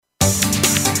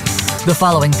The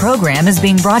following program is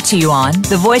being brought to you on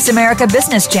the Voice America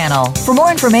Business Channel. For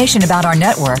more information about our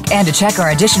network and to check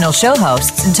our additional show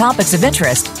hosts and topics of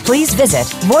interest, please visit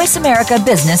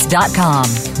voiceamericabusiness.com.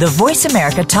 The Voice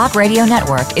America Talk Radio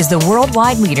Network is the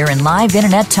worldwide leader in live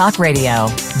Internet talk radio.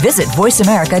 Visit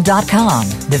voiceamerica.com.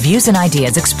 The views and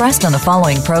ideas expressed on the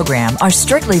following program are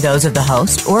strictly those of the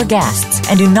host or guests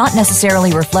and do not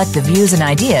necessarily reflect the views and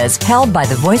ideas held by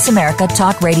the Voice America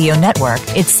Talk Radio Network,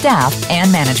 its staff,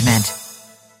 and management.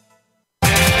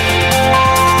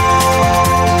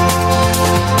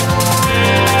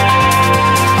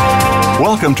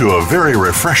 Welcome to a very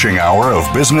refreshing hour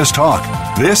of business talk.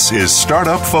 This is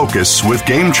Startup Focus with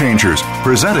Game Changers,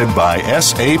 presented by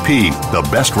SAP. The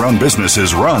best-run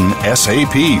businesses run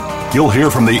SAP. You'll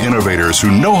hear from the innovators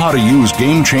who know how to use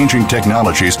game-changing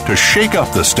technologies to shake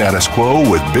up the status quo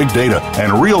with big data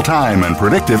and real-time and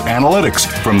predictive analytics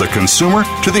from the consumer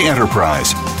to the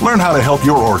enterprise. Learn how to help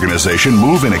your organization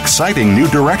move in exciting new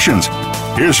directions.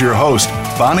 Here's your host,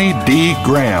 Bonnie D.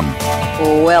 Graham.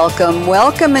 Welcome,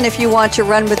 welcome. And if you want to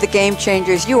run with the Game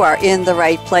Changers, you are in the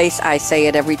right place. I say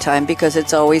it every time because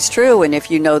it's always true. And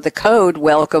if you know the code,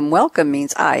 welcome, welcome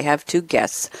means I have two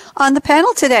guests on the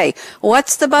panel today.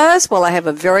 What's the buzz? Well, I have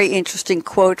a very interesting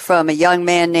quote from a young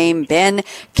man named Ben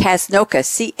Casnocha,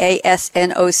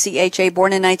 C-A-S-N-O-C-H-A,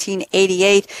 born in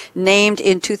 1988, named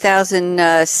in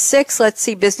 2006. Let's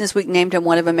see, Businessweek named him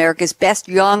one of America's best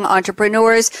young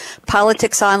entrepreneurs.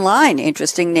 Politics Online,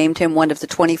 interesting, named him one of the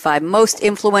 25 most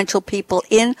influential people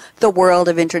in the world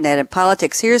of internet and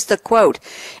politics. Here's the quote.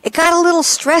 It got a little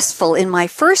stressful in my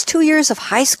first 2 years of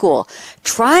high school,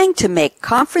 trying to make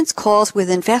conference calls with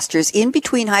investors in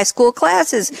between high school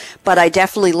classes, but I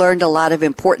definitely learned a lot of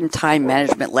important time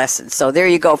management lessons. So there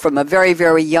you go, from a very,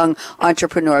 very young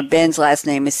entrepreneur. Ben's last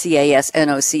name is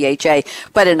C-A-S-N-O-C-H-A,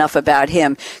 but enough about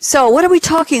him. So what are we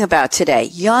talking about today?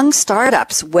 Young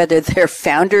startups, whether their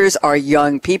founders are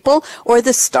young people or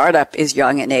the startup is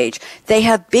young in age. They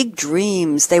have big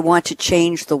dreams. They want to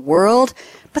change the world,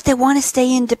 but they want to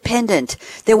stay independent.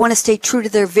 They want to stay true to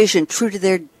their vision, true to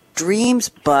their dreams,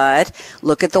 but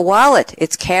look at the wallet.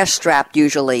 It's cash-strapped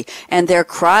usually, and they're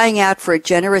crying out for a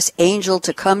generous angel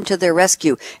to come to their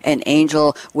rescue, an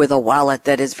angel with a wallet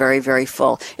that is very, very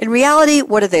full. In reality,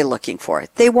 what are they looking for?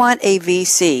 They want a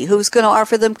VC who's going to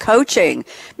offer them coaching,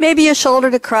 maybe a shoulder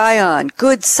to cry on,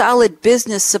 good, solid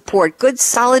business support, good,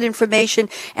 solid information,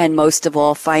 and most of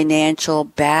all, financial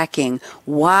backing.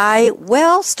 Why?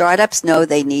 Well, startups know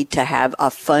they need to have a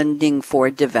funding for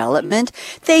development.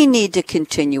 They need to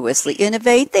continuously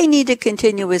innovate. They need to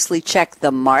continuously check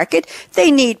the market. They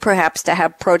need perhaps to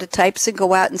have prototypes and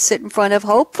go out and sit in front of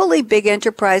hopefully big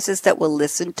enterprises that will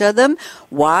listen to them.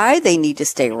 Why? They need to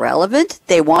stay relevant.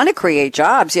 They want to create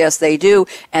jobs. Yes, they do.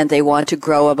 And they want to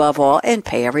grow above all and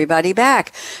pay everybody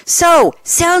back. So,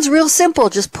 sounds real simple.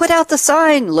 Just put out the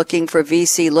sign looking for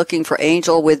VC, looking for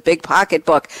angel with big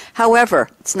pocketbook. However,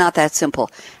 it's not that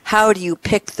simple. How do you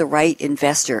pick the right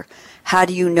investor? How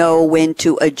do you know when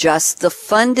to adjust the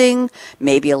funding,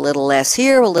 maybe a little less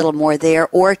here, a little more there,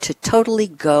 or to totally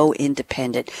go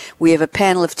independent? We have a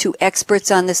panel of two experts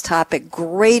on this topic.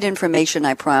 Great information,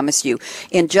 I promise you.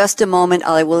 In just a moment,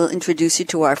 I will introduce you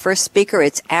to our first speaker.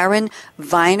 It's Aaron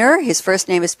Viner. His first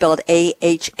name is spelled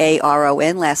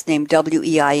A-H-A-R-O-N, last name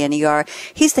W-E-I-N-E-R.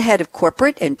 He's the head of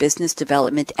corporate and business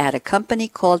development at a company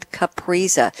called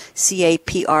Capriza,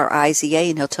 C-A-P-R-I-Z-A,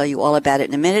 and he'll tell you all about it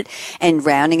in a minute. And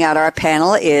rounding out our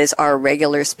panel is our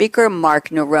regular speaker, Mark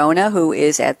Nerona, who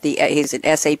is he's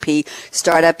an SAP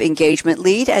Startup Engagement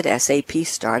Lead at SAP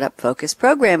Startup Focus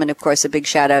Program. And of course, a big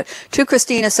shout out to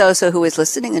Christina Sosa, who is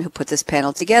listening and who put this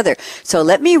panel together. So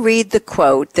let me read the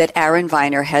quote that Aaron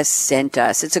Viner has sent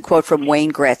us. It's a quote from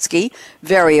Wayne Gretzky,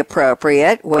 very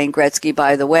appropriate. Wayne Gretzky,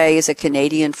 by the way, is a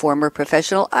Canadian former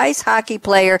professional ice hockey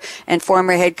player and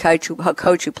former head coach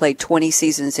who played 20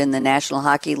 seasons in the National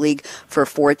Hockey League for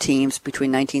 4 teams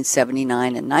between 1979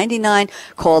 and 99,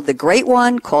 called the Great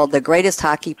One, called the greatest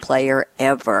hockey player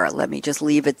ever. Let me just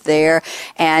leave it there.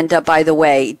 And by the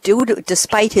way,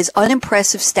 despite his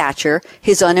unimpressive stature,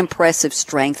 his unimpressive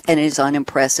strength, and his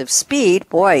unimpressive speed,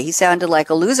 boy, he sounded like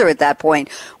a loser at that point.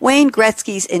 Wayne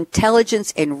Gretzky's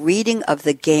intelligence and reading of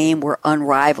the game were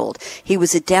unrivaled. He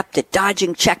was adept at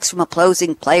dodging checks from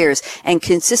opposing players and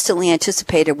consistently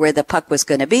anticipated where the puck was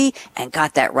going to be and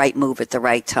got that right move at the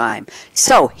right time.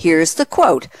 So here's the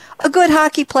quote. A good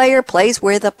hockey player plays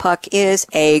where the puck is.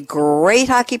 A great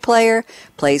hockey player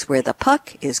plays where the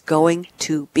puck is going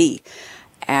to be.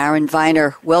 Aaron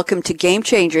Viner, welcome to Game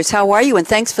Changers. How are you? And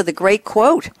thanks for the great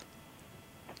quote.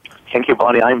 Thank you,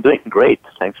 Bonnie. I'm doing great.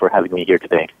 Thanks for having me here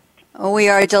today. Oh, we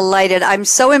are delighted. I'm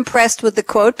so impressed with the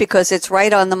quote because it's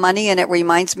right on the money, and it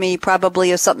reminds me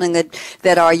probably of something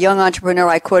that our young entrepreneur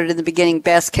I quoted in the beginning,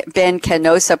 Ben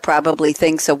Canosa, probably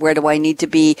thinks of. Where do I need to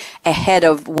be ahead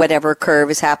of whatever curve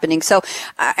is happening? So,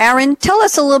 Aaron, tell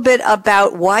us a little bit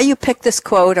about why you picked this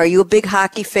quote. Are you a big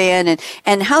hockey fan,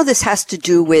 and how this has to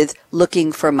do with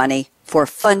looking for money for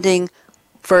funding,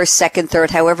 first, second,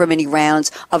 third, however many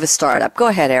rounds of a startup? Go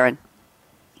ahead, Aaron.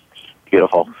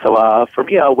 Beautiful. So for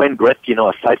me, Wayne Gretzky,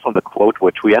 aside from the quote,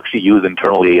 which we actually use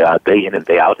internally day in and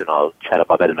day out, and I'll chat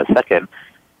about that in a second,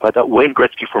 but Wayne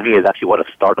Gretzky for me is actually what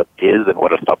a startup is and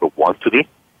what a startup wants to be.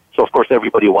 So, of course,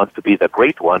 everybody wants to be the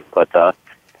great one, but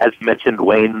as mentioned,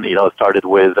 Wayne, started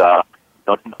with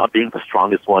not being the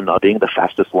strongest one, not being the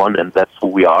fastest one, and that's who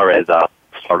we are as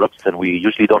startups, and we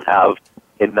usually don't have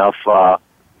enough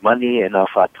money,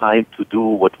 enough time to do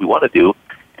what we want to do.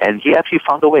 And he actually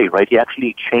found a way, right? He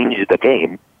actually changed the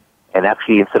game, and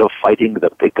actually instead of fighting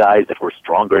the big guys that were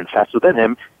stronger and faster than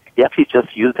him, he actually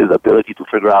just used his ability to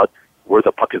figure out where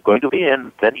the puck is going to be,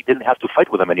 and then he didn't have to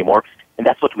fight with them anymore. And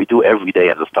that's what we do every day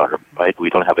as a startup, right?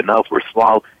 We don't have enough, we're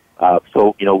small,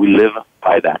 so we live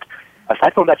by that.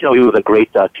 Aside from that, he was a great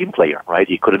team player, right?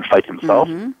 He couldn't fight himself.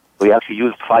 Mm-hmm. So he actually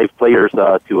used 5 players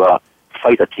to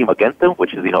fight a team against him,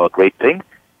 which is, a great thing.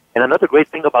 And another great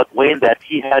thing about Wayne that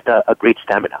he had a great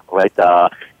stamina, right?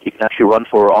 He can actually run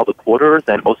for all the quarters,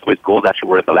 and most of his goals actually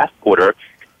were in the last quarter.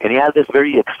 And he has this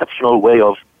very exceptional way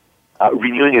of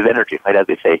renewing his energy, right, as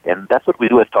they say. And that's what we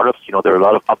do as startups. There are a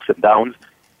lot of ups and downs,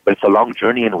 but it's a long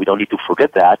journey, and we don't need to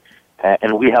forget that.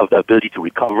 And we have the ability to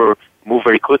recover, move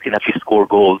very quickly, and actually score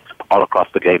goals all across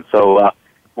the game. So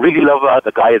really love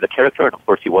the guy as a character, and of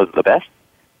course he was the best.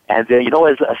 And,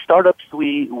 as startups,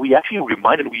 we actually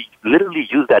remind, and we literally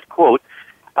use that quote,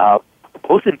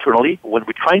 both internally, when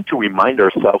we're trying to remind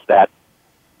ourselves that,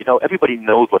 everybody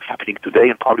knows what's happening today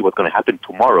and probably what's going to happen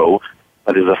tomorrow,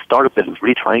 but as a startup that is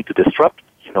really trying to disrupt,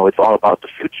 it's all about the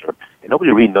future. And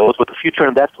nobody really knows what the future,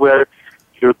 and that's where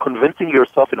you're convincing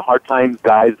yourself in hard times,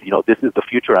 guys, this is the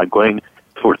future, I'm going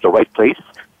towards the right place.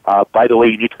 By the way,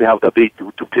 you need to have the ability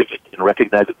to pivot and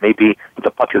recognize that maybe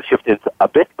the puck has shifted a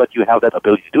bit, but you have that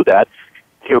ability to do that.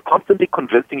 You're constantly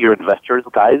convincing your investors,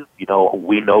 guys,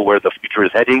 we know where the future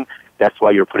is heading. That's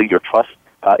why you're putting your trust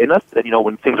in us. And,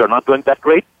 when things are not going that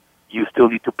great, you still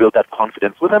need to build that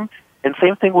confidence with them. And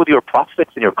same thing with your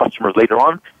prospects and your customers later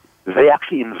on. They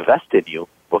actually invest in you,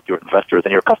 both your investors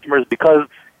and your customers, because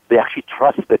they actually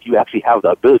trust that you actually have the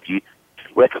ability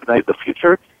to recognize the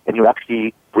future, and you're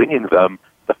actually bringing them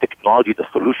the technology, the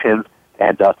solutions,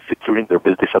 and securing their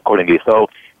business accordingly. So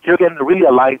here again, really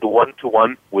aligned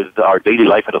one-to-one with our daily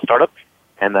life at a startup,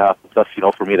 and thus,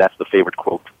 for me, that's the favorite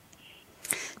quote.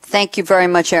 Thank you very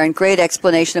much, Aaron. Great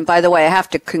explanation. And by the way, I have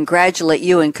to congratulate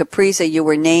you and Capriza. You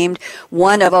were named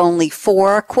one of only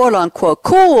 4 quote-unquote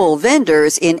cool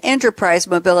vendors in enterprise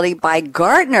mobility by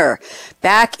Gartner.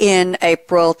 Back in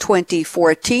April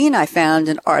 2014, I found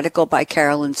an article by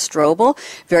Carolyn Strobel.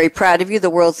 Very proud of you, the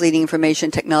world's leading information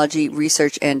technology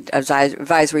research and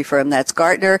advisory firm. That's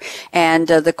Gartner. And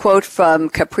the quote from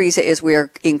Capriza is, "We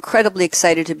are incredibly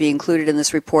excited to be included in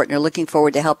this report and are looking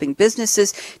forward to helping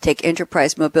businesses take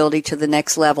enterprise mobility to the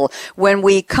next level." When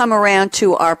we come around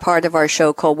to our part of our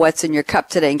show called What's in Your Cup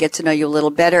today and get to know you a little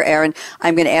better, Aaron,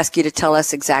 I'm going to ask you to tell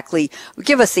us exactly,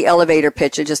 give us the elevator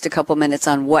pitch in just a couple minutes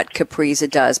on what Capriza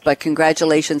does. But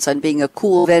congratulations on being a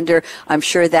cool vendor. I'm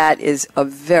sure that is a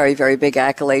very, very big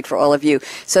accolade for all of you.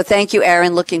 So thank you,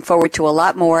 Aaron. Looking forward to a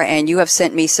lot more. And you have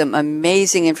sent me some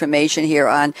amazing information here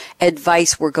on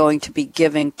advice we're going to be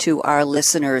giving to our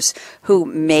listeners who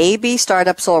may be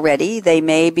startups already. They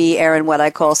may be, Aaron, what I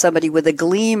call somebody with a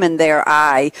gleam in their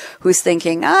eye who's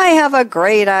thinking, I have a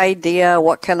great idea.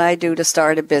 What can I do to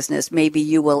start a business? Maybe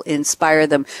you will inspire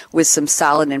them with some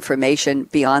solid information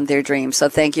beyond their dreams. So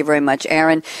thank you very much,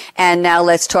 Aaron. And now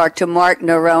let's talk to Mark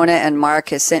Nerona. And Mark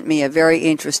has sent me a very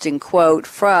interesting quote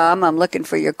from, I'm looking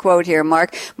for your quote here,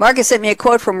 Mark. Mark has sent me a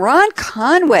quote from Ron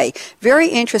Conway. Very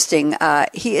interesting.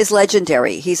 He is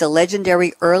legendary. He's a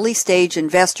legendary early stage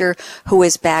investor who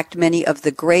has backed many of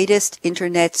the greatest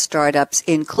internet startups,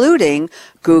 including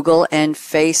Google and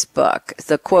Facebook.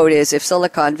 The quote is, if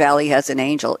Silicon Valley has an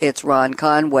angel, it's Ron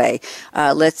Conway.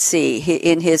 Let's see.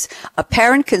 In his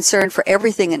apparent concern for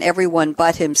everything and everyone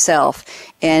but himself,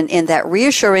 and in that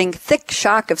reassuring thick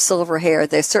shock of silver hair,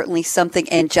 there's certainly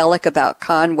something angelic about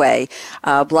Conway.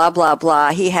 Blah, blah,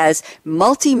 blah. He has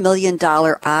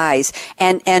multi-million-dollar eyes.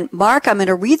 And Mark, I'm going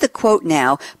to read the quote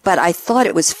now, but I thought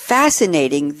it was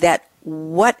fascinating that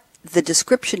what the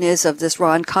description is of this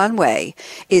Ron Conway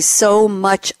is so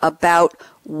much about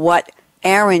what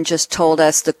Aaron just told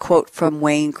us the quote from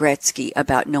Wayne Gretzky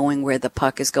about knowing where the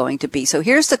puck is going to be. So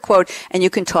here's the quote, and you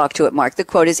can talk to it, Mark. The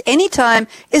quote is, "Any time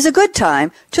is a good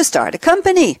time to start a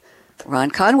company."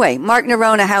 Ron Conway. Mark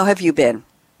Nerona, how have you been?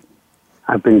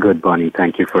 I've been good, Bonnie.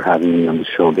 Thank you for having me on the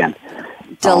show again.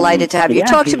 Delighted to have you.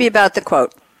 Talk to me about the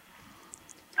quote.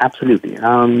 Absolutely.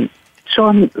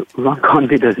 Ron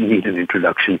Conway doesn't need an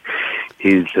introduction.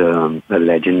 He's a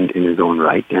legend in his own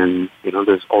right, and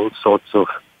there's all sorts of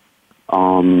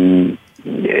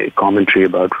commentary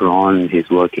about Ron, his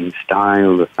working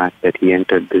style, the fact that he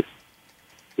entered this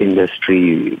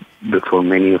industry before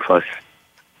many of us,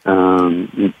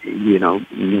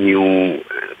 knew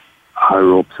our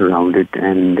ropes around it,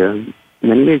 and in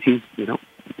many ways he's,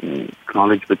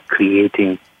 acknowledged with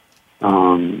creating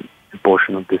a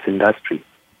portion of this industry.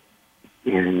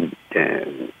 And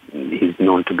he's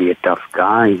known to be a tough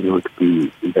guy. He's known to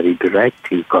be very direct.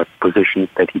 He's got positions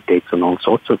that he takes on all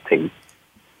sorts of things.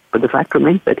 But the fact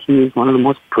remains that he is one of the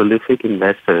most prolific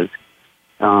investors,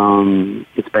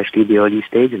 especially the early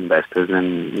stage investors,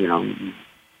 and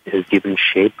has given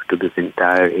shape to this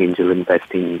entire angel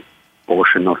investing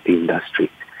portion of the industry.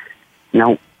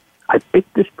 Now, I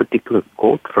picked this particular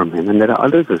quote from him, and there are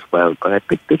others as well, but I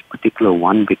picked this particular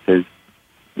one because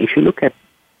if you look at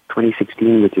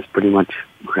 2016, which is pretty much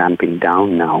ramping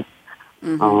down now,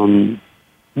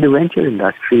 the venture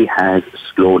industry has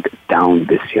slowed down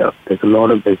this year. There's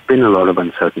been a lot of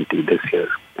uncertainty this year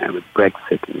with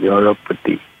Brexit in Europe, with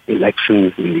the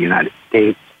elections in the United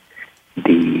States,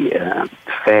 the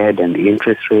Fed and the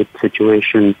interest rate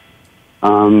situation.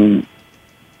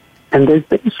 And there's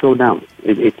been a slowdown.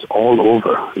 It's all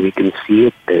over. We can see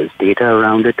it. There's data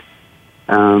around it.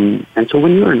 And so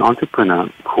when you're an entrepreneur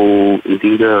who is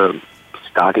either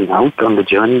starting out on the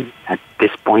journey at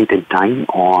this point in time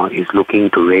or is looking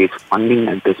to raise funding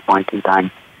at this point in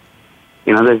time,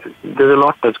 there's a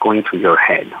lot that's going through your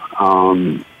head.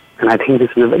 And I think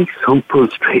this is a very simple,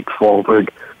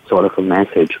 straightforward sort of a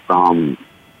message from,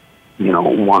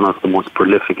 one of the most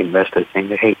prolific investors saying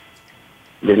that, hey,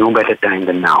 there's no better time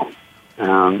than now.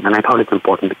 And I thought it's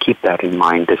important to keep that in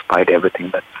mind despite everything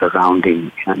that's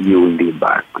surrounding you in the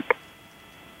environment.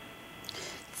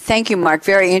 Thank you, Mark.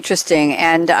 Very interesting.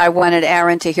 And I wanted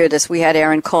Aaron to hear this. We had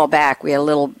Aaron call back. We had a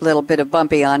little bit of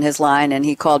bumpy on his line, and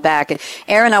he called back. And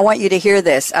Aaron, I want you to hear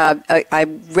this. I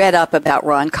read up about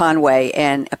Ron Conway,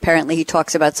 and apparently he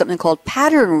talks about something called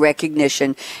pattern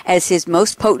recognition as his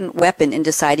most potent weapon in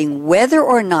deciding whether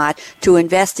or not to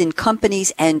invest in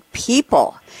companies and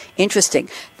people. Interesting.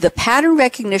 The pattern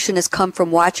recognition has come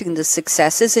from watching the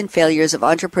successes and failures of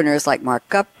entrepreneurs like Mark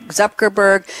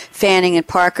Zuckerberg, Fanning, and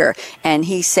Parker. And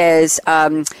he says,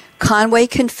 Conway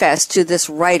confessed to this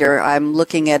writer. I'm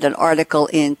looking at an article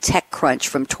in TechCrunch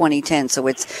from 2010, so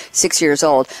it's 6 years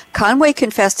old. Conway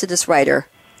confessed to this writer,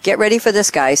 get ready for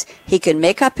this, guys, he can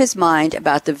make up his mind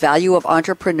about the value of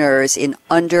entrepreneurs in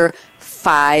under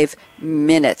 5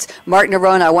 minutes. Mark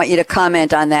Nerona, I want you to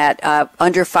comment on that.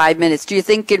 Under 5 minutes. Do you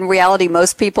think in reality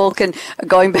most people can,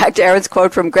 going back to Aaron's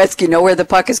quote from Gretzky, know where the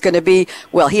puck is going to be?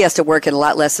 Well, he has to work in a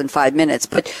lot less than 5 minutes.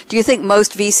 But do you think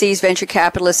most VCs, venture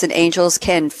capitalists, and angels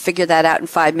can figure that out in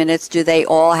 5 minutes? Do they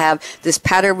all have this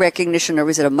pattern recognition, or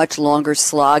is it a much longer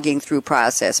slogging through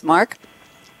process? Mark?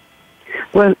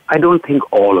 Well, I don't think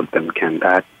all of them can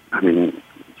that.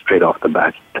 Straight off the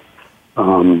bat.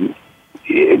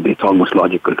 It's almost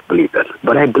logical to believe that.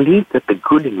 But I believe that the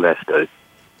good investors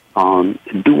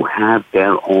do have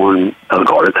their own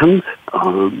algorithms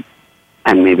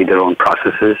and maybe their own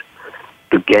processes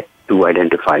to get to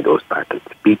identify those patterns.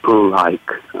 People like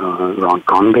Ron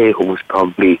Conway, who most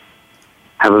probably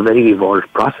have a very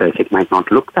evolved process. It might not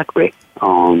look that way,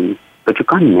 but you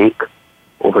can't make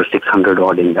over 600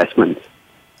 odd investments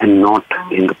and not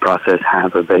in the process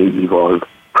have a very evolved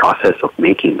process of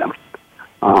making them.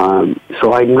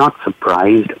 So I'm not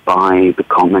surprised by the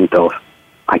comment of,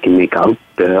 I can make out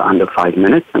under 5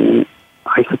 minutes. And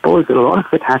I suppose a lot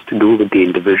of it has to do with the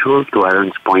individual, to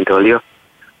Aaron's point earlier.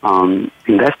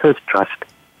 Investors trust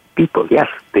people. Yes,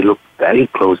 they look very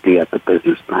closely at the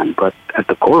business plan, but at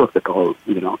the core of it all,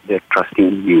 they're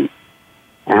trusting you.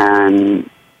 And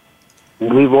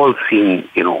we've all seen,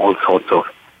 all sorts of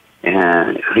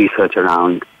research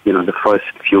around, the first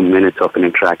few minutes of an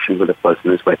interaction with a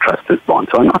person is where trust is born.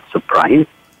 So I'm not surprised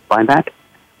by that.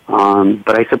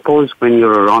 But I suppose when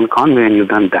you're a Ron Conway and you've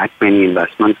done that many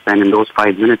investments, then in those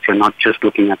 5 minutes, you're not just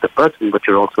looking at the person, but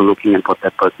you're also looking at what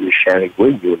that person is sharing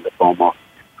with you in the form of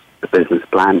the business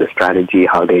plan, the strategy,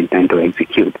 how they intend to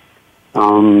execute.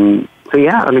 So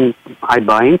yeah, I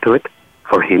buy into it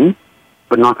for him,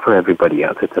 but not for everybody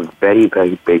else. It's a very,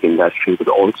 very big industry with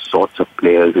all sorts of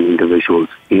players and individuals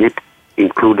in it.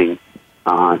 including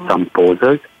some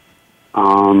posers.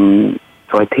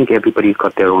 So I think everybody's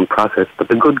got their own process, but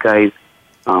the good guys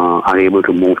are able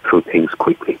to move through things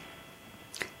quickly.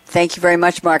 Thank you very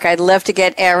much, Mark. I'd love to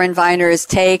get Aaron Viner's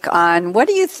take on what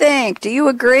do you think? Do you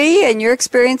agree? And your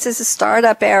experience as a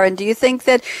startup, Aaron, do you think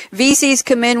that VCs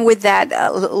come in with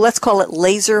that, let's call it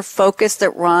laser focus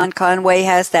that Ron Conway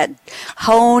has, that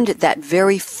honed, that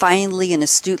very finely and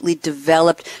astutely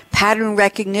developed pattern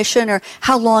recognition? Or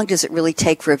how long does it really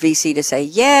take for a VC to say,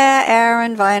 yeah,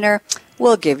 Aaron Viner,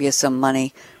 we'll give you some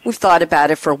money? We've thought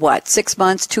about it for what, 6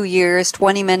 months, 2 years,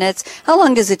 20 minutes? How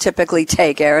long does it typically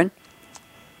take, Aaron?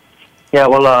 Yeah,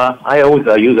 well, I always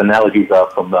use analogies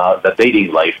from the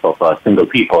dating life of single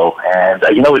people. And,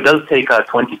 it does take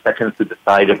 20 seconds to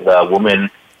decide if the woman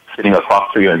sitting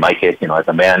across from you, in my case, as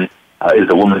a man, is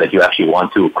the woman that you actually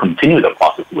want to continue the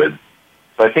process with.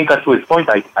 So I think to his point,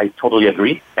 I totally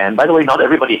agree. And by the way, not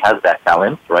everybody has that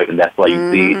talent, right? And that's why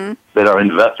you see there are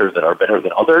investors that are better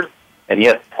than others. And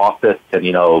yes, process can,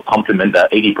 complement that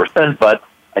 80%. But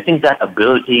I think that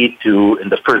ability to, in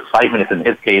the first 5 minutes in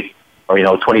his case, or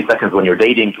 20 seconds when you're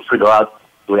dating, to figure out,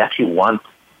 do I actually want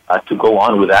to go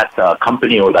on with that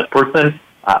company or that person?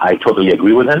 I totally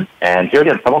agree with him. And here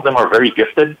again, some of them are very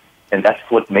gifted, and that's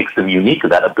what makes them unique,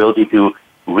 that ability to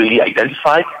really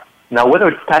identify. Now, whether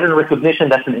it's pattern recognition,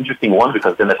 that's an interesting one,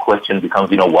 because then the question becomes,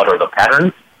 what are the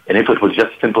patterns? And if it was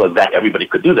just simple as that, everybody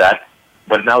could do that.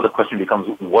 But now the question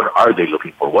becomes, what are they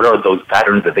looking for? What are those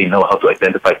patterns that they know how to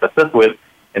identify success with?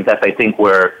 And that's, I think,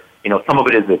 where some of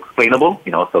it is explainable,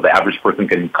 so the average person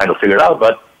can kind of figure it out,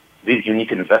 but these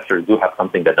unique investors do have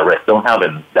something that the rest don't have,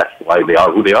 and that's why they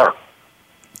are who they are.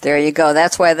 There you go.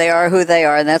 That's why they are who they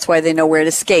are, and that's why they know where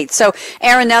to skate. So,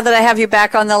 Aaron, now that I have you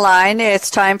back on the line, it's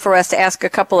time for us to ask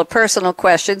a couple of personal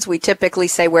questions. We typically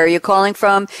say, where are you calling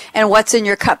from, and what's in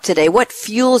your cup today? What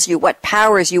fuels you? What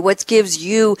powers you? What gives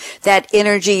you that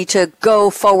energy to go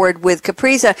forward with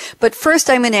Capriza? But first,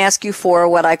 I'm going to ask you for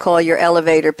what I call your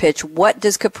elevator pitch. What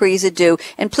does Capriza do?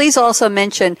 And please also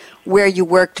mention where you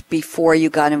worked before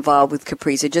you got involved with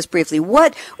Capriza. Just briefly,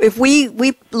 what if we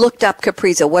looked up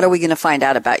Capriza, what are we going to find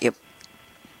out about you?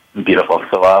 Beautiful.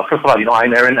 So first of all,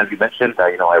 I'm Aaron, as you mentioned.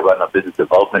 I run a business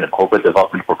development and corporate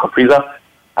development for Capriza.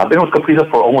 I've been with Capriza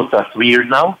for almost 3 years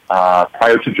now.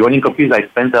 Prior to joining Capriza, I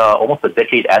spent almost a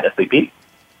decade at SAP.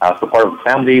 So part of the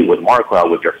family with Mark,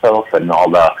 with yourself, and all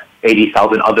the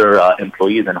 80,000 other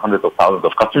employees and hundreds of thousands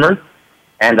of customers.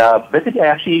 And basically, I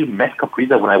actually met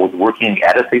Capriza when I was working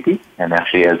at SAP, and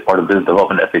actually as part of business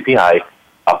development at SAP, I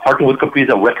partnered with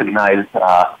Capriza, recognized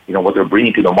what they're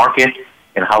bringing to the market,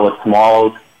 and how a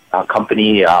small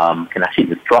company can actually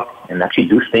disrupt and actually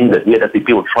do things that we at SAP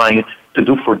were trying to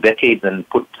do for decades and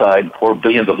pour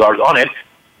billions of dollars on it,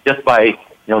 just by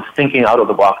thinking out of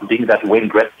the box, being that Wayne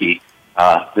Gretzky.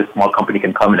 This small company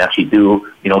can come and actually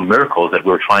do miracles that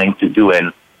we're trying to do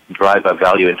and drive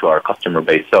value into our customer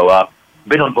base. So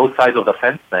been on both sides of the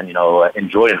fence and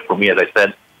enjoy it. For me, as I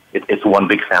said, it's one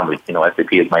big family.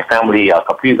 SAP is my family.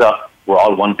 Capriza, we're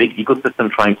all one big ecosystem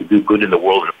trying to do good in the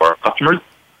world for our customers.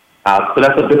 So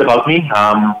that's a bit about me.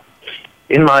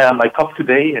 In my cup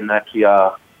today, and actually,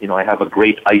 I have a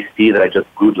great iced tea that I just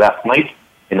brewed last night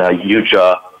in a huge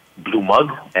blue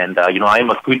mug. And, I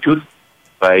am a sweet tooth.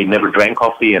 I never drank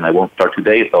coffee, and I won't start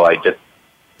today, so I just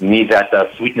need that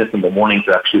sweetness in the morning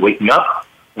to actually wake me up.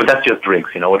 But that's just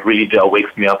drinks. What really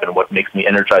wakes me up and what makes me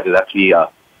energized is actually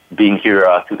being here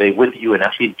today with you and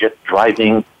actually just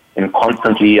driving and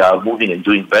constantly moving and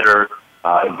doing better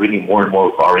and bringing more and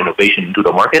more of our innovation into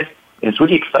the market. And it's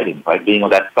really exciting, right? Being on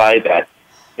that side that,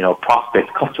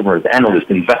 prospects, customers, analysts,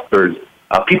 investors,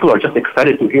 people are just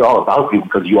excited to hear all about you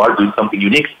because you are doing something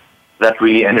unique. That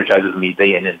really energizes me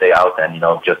day in and day out and,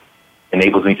 just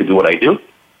enables me to do what I do.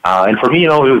 And for me,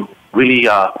 really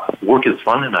work is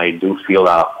fun, and I do feel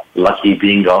lucky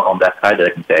being on that side that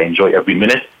I can say I enjoy every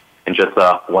minute and just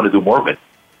want to do more of it.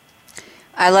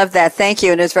 I love that. Thank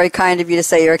you. And it's very kind of you to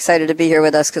say you're excited to be here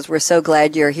with us because we're so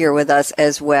glad you're here with us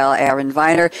as well, Aaron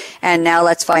Viner. And now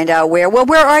let's find out where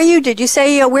are you? Did you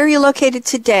say where are you located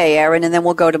today, Aaron? And then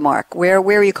we'll go to Mark. Where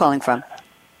are you calling from?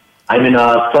 I'm in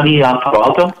sunny Palo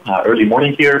Alto, early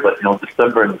morning here, but,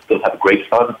 December and we still have great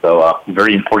sun. So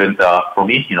very important for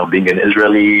me, being an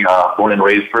Israeli born and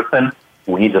raised person.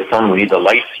 We need the sun, we need the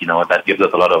light, that gives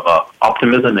us a lot of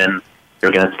optimism, and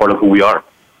again, it's part of who we are.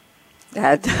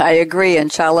 I agree,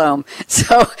 and shalom.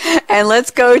 So, and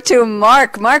let's go to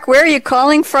Mark. Mark, where are you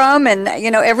calling from? And,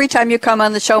 every time you come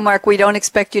on the show, Mark, we don't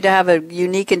expect you to have a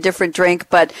unique and different drink,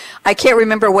 but I can't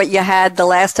remember what you had the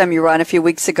last time you were on a few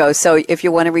weeks ago. So if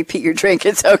you want to repeat your drink,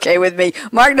 it's okay with me.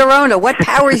 Mark Nerona, what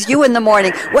powers you in the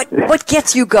morning? What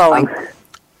gets you going?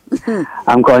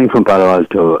 I'm calling from Palo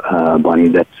Alto, Bonnie.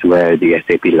 That's where the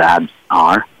SAP labs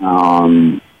are,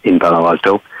 in Palo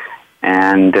Alto.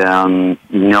 And,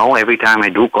 no, every time I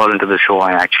do call into the show,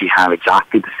 I actually have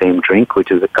exactly the same drink,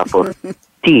 which is a cup of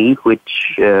tea,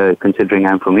 which, considering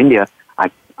I'm from India,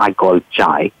 I call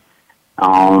chai.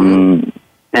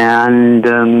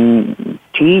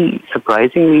 Tea,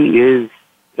 surprisingly, is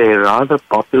a rather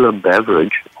popular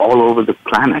beverage all over the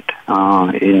planet,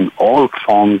 in all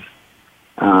forms,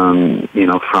 from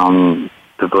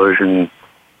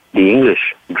the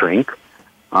English drink,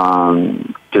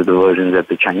 to the versions that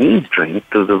the Chinese drink,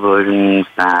 to the versions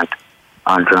that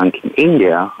are drunk in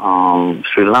India,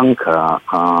 Sri Lanka,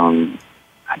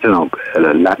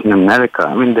 Latin America.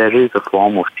 I mean, there is a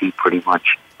form of tea pretty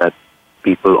much that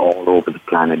people all over the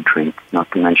planet drink,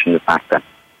 not to mention the fact that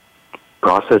the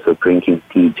process of drinking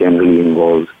tea generally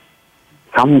involves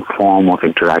some form of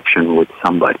interaction with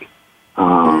somebody.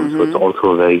 So it's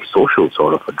also a very social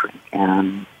sort of a drink.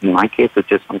 And in my case, it's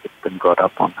just something that's been brought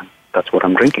up on, and that's what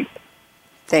I'm drinking.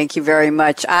 Thank you very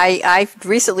much. I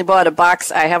recently bought a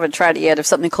box, I haven't tried it yet, of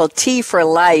something called Tea for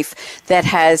Life that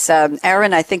has,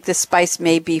 Aaron, I think this spice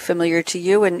may be familiar to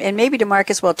you and maybe to Mark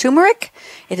as well, turmeric.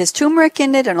 It has turmeric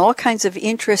in it and all kinds of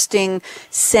interesting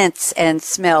scents and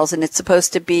smells, and it's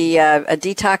supposed to be a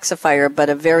detoxifier, but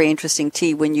a very interesting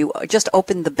tea. When you just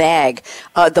open the bag,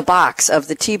 the box of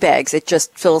the tea bags, it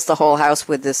just fills the whole house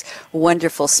with this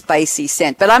wonderful spicy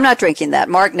scent. But I'm not drinking that.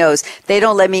 Mark knows they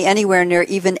don't let me anywhere near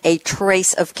even a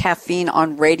trace of caffeine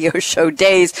on radio show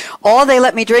days. All they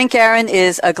let me drink, Aaron,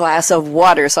 is a glass of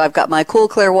water. So I've got my Cool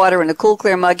Clear water in a Cool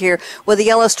Clear mug here with a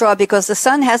yellow straw because the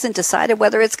sun hasn't decided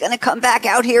whether it's going to come back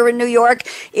out here in New York.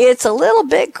 It's a little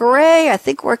bit gray. I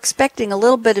think we're expecting a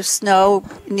little bit of snow.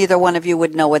 Neither one of you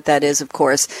would know what that is, of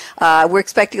course. We're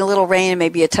expecting a little rain and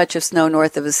maybe a touch of snow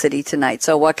north of the city tonight.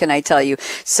 So what can I tell you?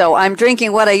 So I'm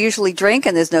drinking what I usually drink,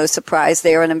 and there's no surprise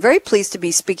there. And I'm very pleased to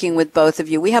be speaking with both of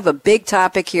you. We have a big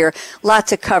topic here,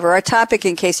 lots to cover. Our topic,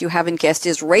 in case you haven't guessed,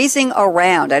 is raising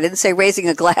around. I didn't say raising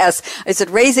a glass. I said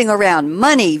raising around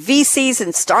money, VCs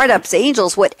and startups,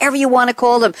 angels, whatever you want to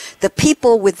call them, the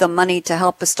people with the money to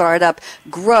help a startup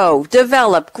grow,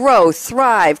 develop, grow,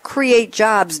 thrive, create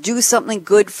jobs, do something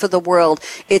good for the world.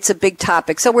 It's a big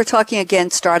topic. So we're talking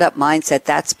again, startup mindset.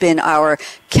 That's been our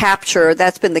capture.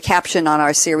 That's been the caption on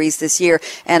our series this year.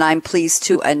 And I'm pleased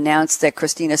to announce that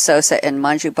Christina Sosa and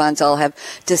Manju Bansal have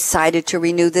decided to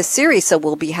renew this series. So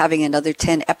we'll be having another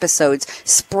 10 episodes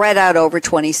spread out over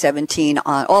 2017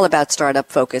 on all about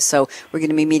startup focus. So we're going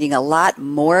to be meeting a lot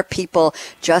more people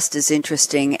just as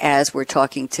interesting as we're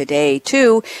talking today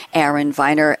to Aaron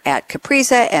Viner at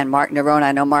Capriza and Mark Nerone.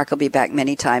 I know Mark will be back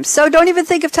many times. So don't even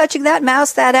think of touching that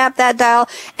mouse, that app, that dial,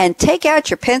 and take out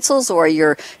your pencils or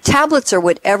your tablets or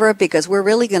whatever, because we're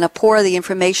really going to pour the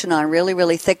information on really,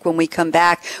 really thick when we come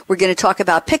back. We're going to talk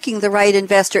about picking the right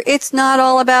investor. It's not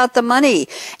all about the money,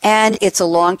 and it's a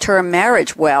long-term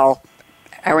marriage. Well,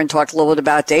 Aaron talked a little bit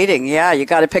about dating. Yeah, you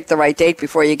got to pick the right date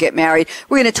before you get married.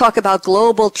 We're going to talk about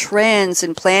global trends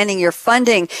and planning your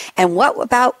funding. And what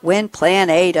about when plan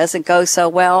A doesn't go so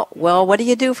well? Well, what do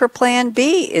you do for plan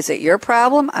B? Is it your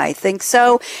problem? I think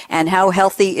so. And how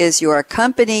healthy is your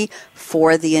company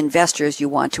for the investors you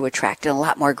want to attract? And a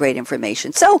lot more great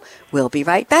information. So we'll be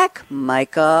right back.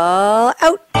 Michael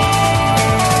out.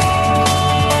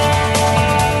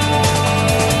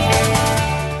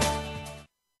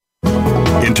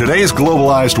 In today's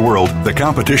globalized world, the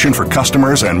competition for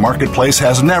customers and marketplace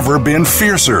has never been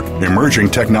fiercer. Emerging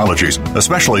technologies,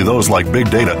 especially those like big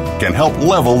data, can help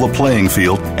level the playing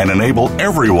field and enable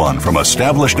everyone from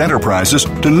established enterprises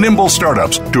to nimble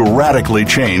startups to radically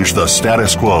change the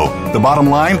status quo. The bottom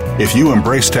line, if you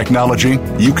embrace technology,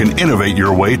 you can innovate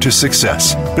your way to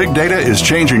success. Big data is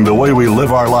changing the way we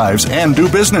live our lives and do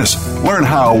business. Learn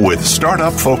how with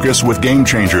Startup Focus with Game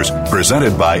Changers,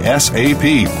 presented by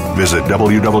SAP. Visit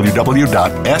www.sap.com.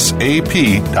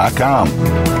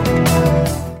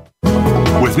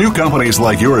 With new companies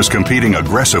like yours competing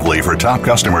aggressively for top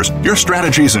customers, your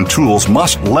strategies and tools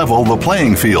must level the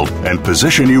playing field and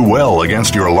position you well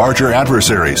against your larger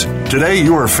adversaries. Today,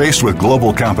 you are faced with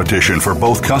global competition for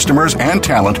both customers and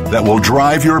talent that will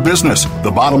drive your business.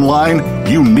 The bottom line,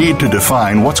 you need to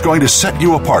define what's going to set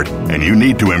you apart, and you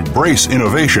need to embrace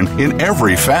innovation in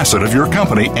every facet of your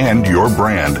company and your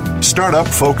brand. Startup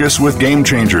Focus with Game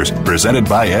Changers, presented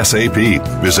by SAP.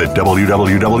 Visit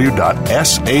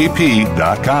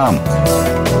www.sap.com.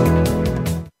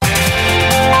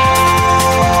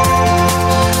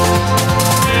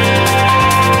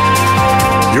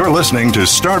 You're listening to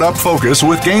Startup Focus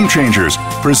with Game Changers,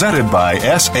 presented by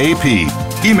SAP.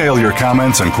 Email your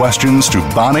comments and questions to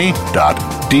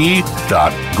bonnie.d.graham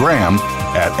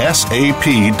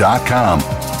d.graham@sap.com.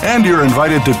 And you're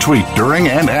invited to tweet during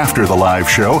and after the live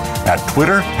show at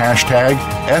Twitter,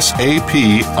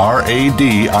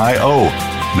 #SAPRADIO.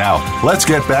 Now, let's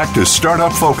get back to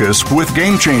Startup Focus with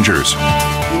Game Changers.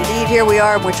 Indeed, here we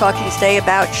are. We're talking today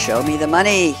about Show Me the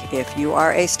Money. If you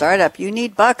are a startup, you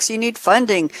need bucks, you need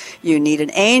funding, you need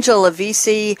an angel, a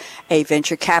VC, a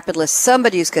venture capitalist,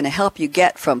 somebody who's going to help you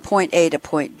get from point A to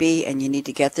point B, and you need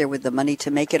to get there with the money to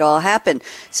make it all happen.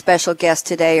 Special guests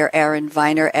today are Aaron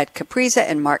Viner at Capriza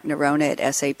and Mark Nerona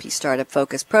at SAP Startup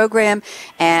Focus Program.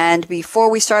 And before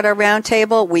we start our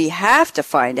roundtable, we have to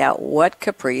find out what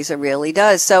Capriza really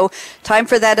does. So time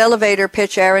for that elevator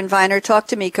pitch, Aaron Viner. Talk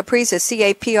to me. Capriza,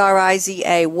 CAPRIZA.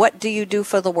 What do you do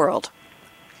for the world?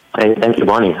 Hey, thank you,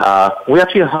 Bonnie. We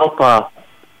actually help, want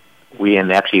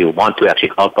to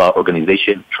help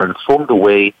organizations transform the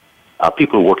way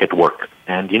people work at work.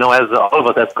 And, as all of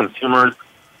us as consumers,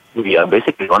 we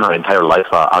basically run our entire life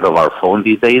out of our phone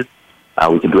these days.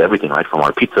 We can do everything, right, from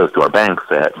our pizzas to our banks,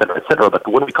 et cetera, et cetera. But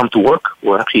when we come to work,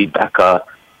 we're actually back to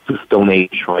Stone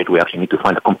Age, right? We actually need to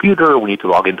find a computer. We need to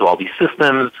log into all these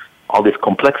systems, all this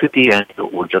complexity, and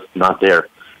we're just not there.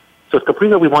 So at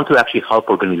Capriza, we want to actually help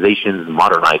organizations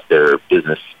modernize their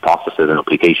business processes and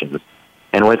applications.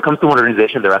 And when it comes to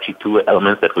modernization, there are actually two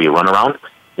elements that we run around.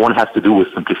 One has to do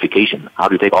with simplification. How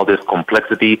do you take all this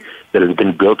complexity that has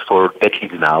been built for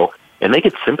decades now and make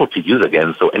it simple to use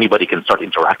again so anybody can start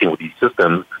interacting with these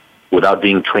systems without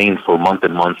being trained for months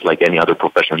and months like any other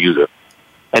professional user?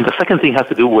 And the second thing has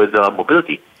to do with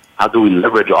mobility. How do we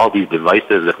leverage all these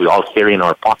devices that we all carry in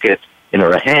our pockets, in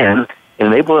our hands, and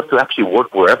enable us to actually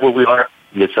work wherever we are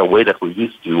in a way that we're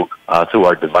used to through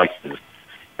our devices?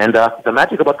 And the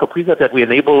magic about Capriza is that we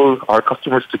enable our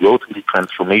customers to go through these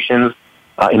transformations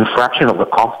in a fraction of the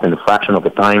cost and a fraction of the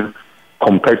time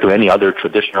compared to any other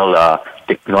traditional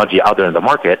technology out there in the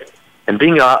market. And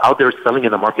being out there selling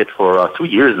in the market for 2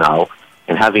 years now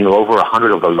and having over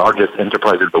 100 of the largest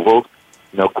enterprises in the world,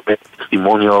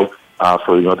 testimonial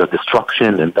for the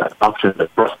destruction and the adoption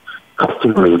that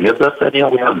customers give us. And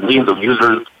we have millions of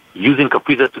users using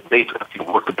Capriza today to actually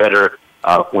work better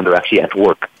when they're actually at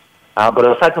work. But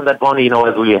aside from that, Bonnie,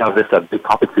 as we have this big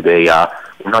topic today,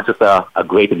 we're not just a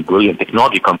great and brilliant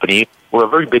technology company. We're a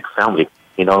very big family.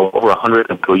 Over 100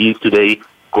 employees today,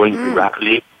 growing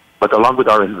rapidly. But along with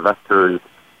our investors,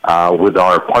 with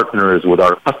our partners, with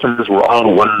our customers, we're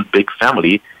all one big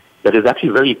family that is actually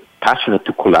very passionate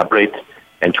to collaborate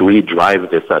and to really drive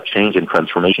this change and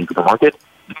transformation to the market,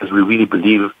 because we really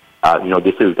believe,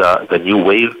 this is the new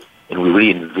wave, and we really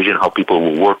envision how people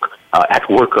will work at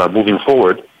work moving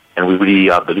forward, and we really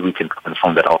believe we can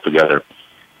transform that all together.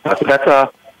 So that's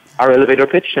our elevator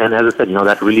pitch, and as I said,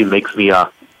 that really makes me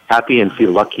happy and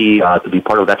feel lucky to be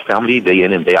part of that family day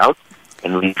in and day out,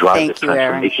 and really drive this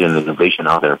transformation and innovation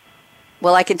out there.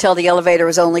 Well, I can tell the elevator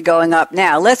is only going up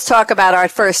now. Let's talk about our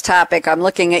first topic. I'm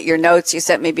looking at your notes you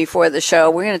sent me before the show.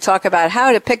 We're going to talk about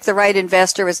how to pick the right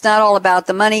investor. It's not all about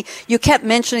the money. You kept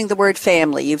mentioning the word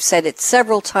family. You've said it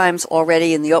several times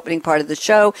already in the opening part of the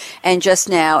show and just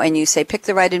now, and you say pick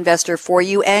the right investor for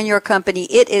you and your company.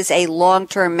 It is a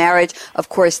long-term marriage. Of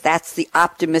course, that's the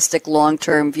optimistic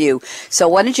long-term view. So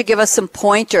why don't you give us some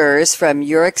pointers from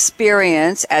your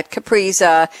experience at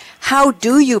Capriza? How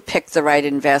do you pick the right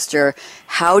investor?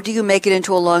 How do you make it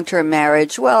into a long-term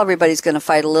marriage? Well, everybody's going to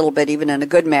fight a little bit, even in a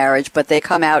good marriage, but they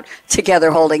come out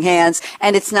together holding hands,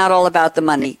 and it's not all about the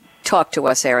money. Talk to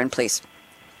us, Aaron, please.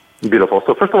 Beautiful.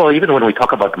 So first of all, even when we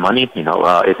talk about money,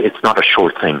 it's not a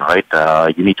short thing, right?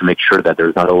 You need to make sure that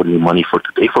there's not only money for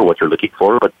today for what you're looking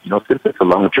for, but, since it's a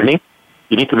long journey,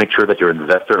 you need to make sure that your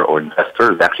investor or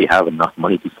investors actually have enough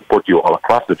money to support you all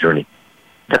across the journey.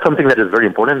 That's something that is very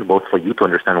important, both for you to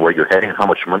understand where you're heading and how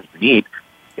much money you need,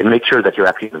 and make sure that your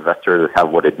actual investors have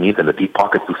what it needs and the deep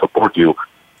pockets to support you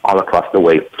all across the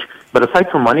way. But aside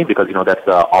from money, because, that's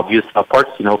the obvious part,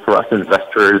 for us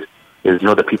investors is,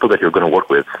 the people that you're going to work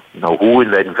with. Who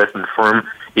in the investment firm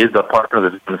is the partner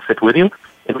that's going to sit with you.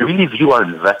 And we really view our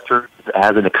investors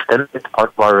as an extended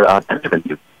part of our management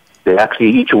team. They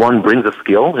actually, each one brings a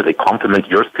skill, they complement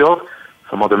your skills.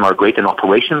 Some of them are great in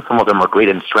operations, some of them are great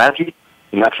in strategy.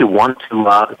 You actually want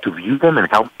to view them and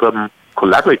help them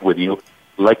collaborate with you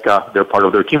like they're part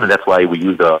of their team, and that's why we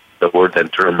use the word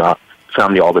and term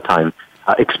family all the time.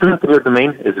 Experience in your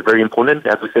domain is very important.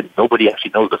 As we said, nobody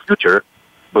actually knows the future,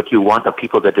 but you want the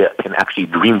people that can actually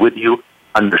dream with you,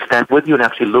 understand with you, and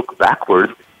actually look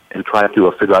backwards and try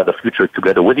to figure out the future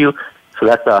together with you. So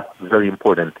that's very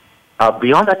important.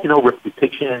 Beyond that,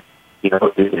 reputation, is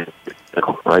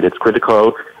critical, right? It's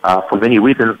critical for many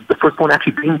reasons. The first one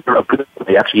actually being your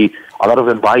ability. A lot of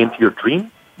them buy into your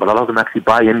dream, but a lot of them actually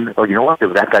buy in, or you know what,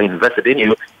 if that guy invested in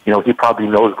you, he probably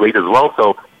knows great as well,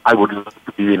 so I would love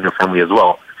to be in your family as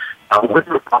well. With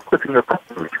your prospects and your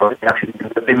customers, they actually do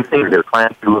the same thing. They're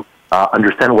trying to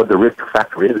understand what the risk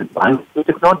factor is in buying.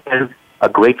 If not, then a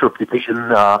great reputation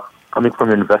coming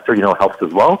from an investor, helps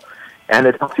as well. And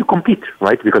it helps you compete,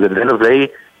 right? Because at the end of the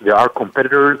day, there are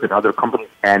competitors and other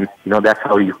companies, and that's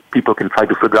how people can try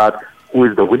to figure out who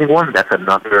is the winning one. That's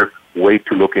another way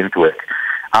to look into it.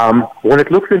 When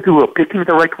it looks into picking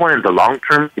the right one in the long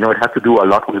term, it has to do a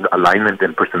lot with alignment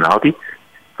and personality.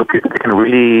 So people that can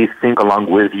really think along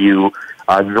with you,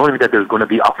 knowing that there's going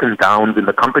to be ups and downs in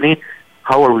the company.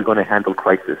 How are we going to handle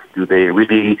crisis? Do they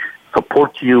really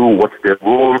support you? What's their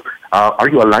role? Are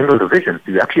you aligned on the vision?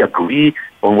 Do you actually agree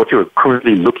on what you're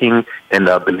currently looking and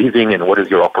believing, and what is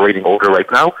your operating order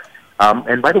right now?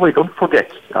 And by the way, don't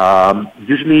forget,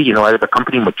 usually, as the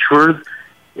company matures,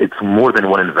 it's more than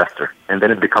one investor. And then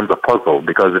it becomes a puzzle,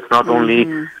 because it's not only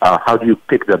how do you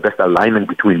pick the best alignment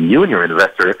between you and your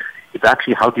investor, it's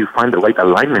actually how do you find the right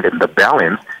alignment and the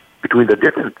balance between the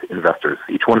different investors.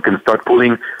 Each one can start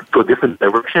pulling to a different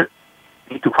direction.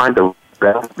 You need to find the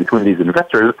balance between these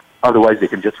investors, otherwise they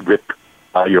can just rip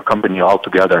your company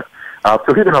altogether.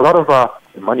 So even a lot of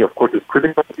money, of course, is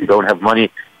critical. If you don't have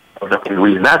money, nothing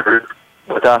really matters.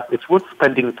 But it's worth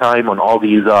spending time on all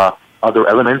these other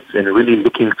elements and really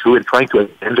looking through and trying to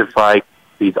identify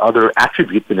these other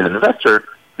attributes in an investor,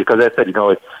 because as I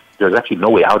said, there's actually no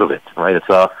way out of it, right? It's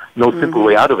no simple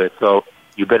way out of it. So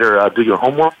you better do your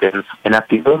homework and at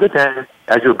the end of it, and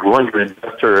as you're growing your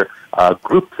investor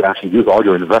group, to actually use all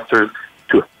your investors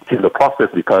to in the process,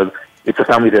 because it's a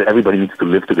family that everybody needs to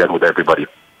live together with everybody.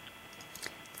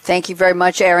 Thank you very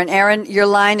much, Aaron. Aaron, your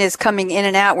line is coming in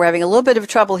and out. We're having a little bit of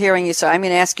trouble hearing you, so I'm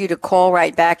going to ask you to call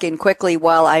right back in quickly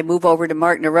while I move over to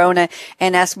Mark Nerona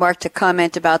and ask Mark to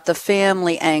comment about the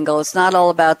family angle. It's not all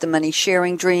about the money,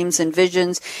 sharing dreams and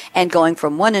visions and going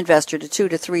from one investor to two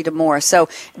to three to more. So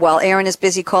while Aaron is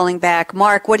busy calling back,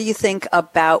 Mark, what do you think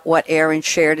about what Aaron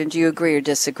shared, and do you agree or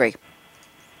disagree?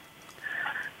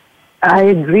 I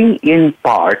agree in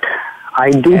part.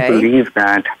 I do believe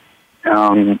that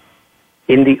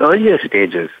in the earlier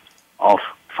stages of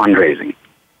fundraising,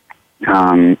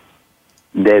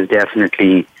 there's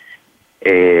definitely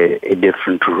a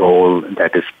different role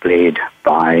that is played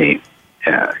by,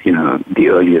 the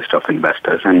earliest of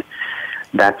investors. And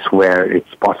that's where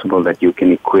it's possible that you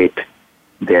can equate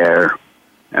their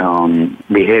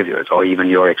behaviors or even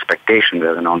your expectations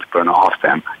as an entrepreneur of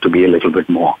them to be a little bit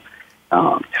more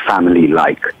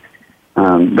family-like.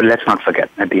 But let's not forget,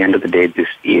 at the end of the day, this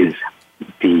is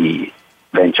the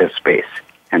venture space,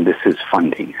 and this is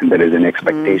funding, and there is an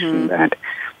expectation that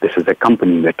this is a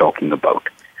company we're talking about.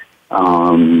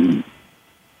 And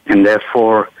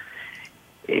therefore,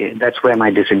 that's where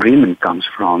my disagreement comes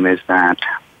from, is that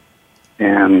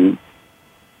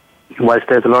whilst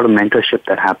there's a lot of mentorship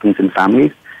that happens in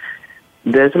families,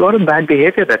 there's a lot of bad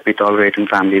behavior that we tolerate in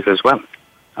families as well.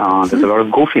 There's a lot of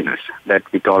goofiness that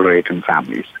we tolerate in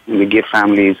families. We give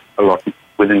families a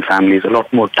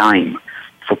lot more time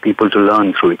for people to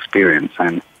learn through experience.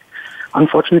 And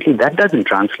unfortunately, that doesn't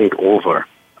translate over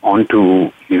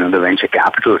onto, the venture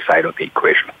capital side of the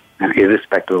equation. And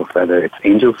irrespective of whether it's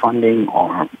angel funding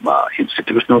or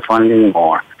institutional funding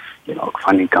or,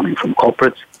 funding coming from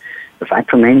corporates, the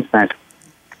fact remains that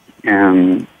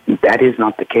that is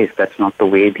not the case. That's not the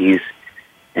way these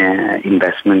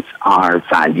investments are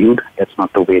valued. That's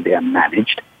not the way they are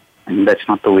managed. And that's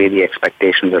not the way the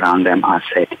expectations around them are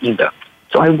set either.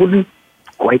 So I wouldn't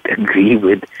quite agree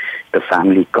with the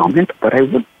family comment, but I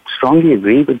would strongly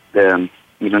agree with the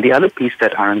other piece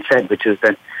that Aaron said, which is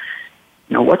that,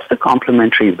 what's the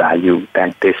complementary value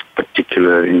that this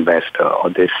particular investor or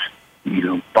this,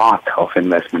 path of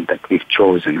investment that we've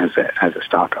chosen as a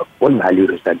startup, what value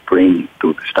does that bring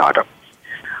to the startup?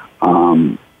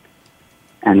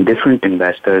 And different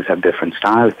investors have different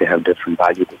styles. They have different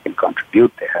value they can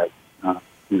contribute. They have,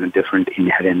 different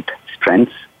inherent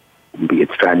strengths, be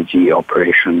it strategy,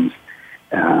 operations,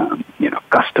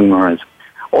 customers,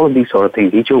 all of these sort of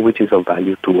things, each of which is of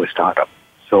value to a startup.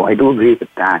 So I do agree with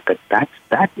that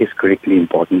is critically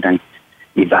important, and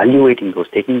evaluating those,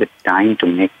 taking the time to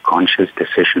make conscious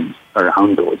decisions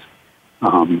around those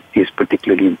is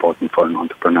particularly important for an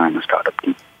entrepreneur and a startup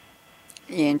team.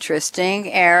 Interesting.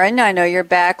 Aaron, I know you're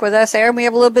back with us. Aaron, we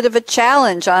have a little bit of a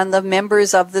challenge on the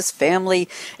members of this family,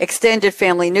 extended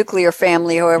family, nuclear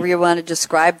family, however you want to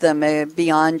describe them,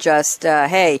 beyond just,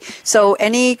 hey. So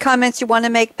any comments you want to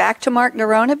make back to Mark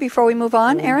Nerona before we move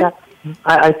on, Aaron?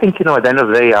 I think, at the end of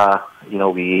the day,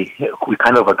 we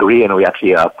kind of agree, and we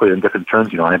actually put it in different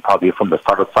terms, and probably from the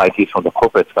startup side, he's from the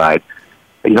corporate side.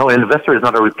 an investor is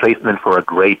not a replacement for a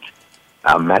great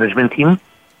management team.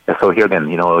 And so here again,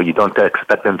 you don't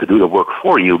expect them to do the work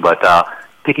for you, but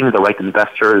picking the right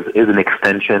investors is an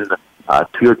extension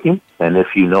to your team. And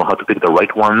if you know how to pick the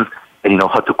right ones and you know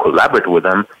how to collaborate with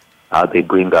them, they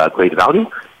bring great value.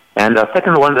 And the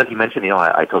second one that you mentioned,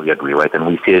 I totally agree, right? And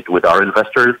we see it with our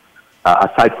investors.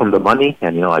 Aside from the money,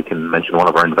 and I can mention one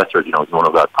of our investors, he's one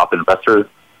of the top investors,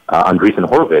 Andreessen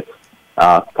Horowitz.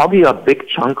 Probably a big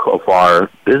chunk of our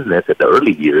business at the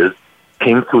early years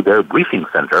came through their briefing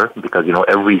center because,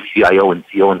 every CIO and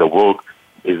CEO in the world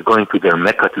is going to their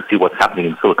Mecca to see what's happening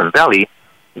in Silicon Valley.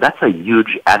 That's a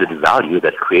huge added value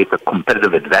that creates a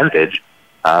competitive advantage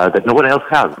that no one else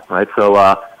has, right? So,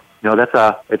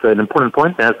 it's an important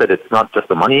point, and that it's not just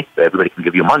the money. Everybody can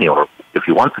give you money, or if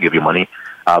he wants to give you money.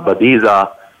 But these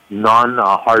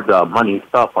non-hard money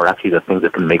stuff are actually the things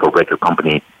that can make or break your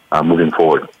company moving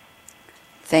forward.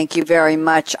 Thank you very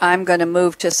much. I'm going to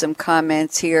move to some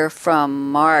comments here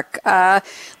from Mark.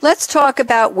 Let's talk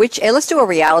about let's do a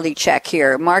reality check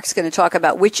here. Mark's going to talk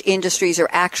about which industries are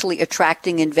actually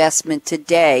attracting investment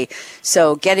today.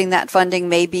 So getting that funding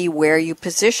may be where you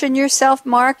position yourself,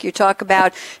 Mark. You talk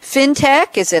about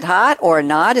fintech. Is it hot or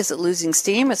not? Is it losing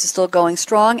steam? Is it still going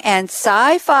strong? And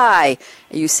sci-fi.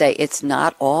 You say it's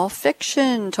not all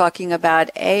fiction, talking about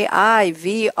AI,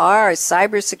 VR,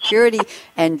 cybersecurity,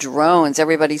 and drones,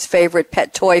 everybody's favorite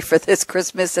pet toy for this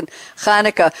Christmas and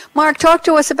Hanukkah. Mark, talk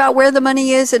to us about where the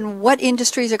money is and what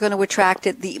industries are going to attract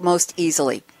it the most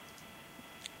easily.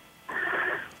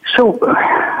 So,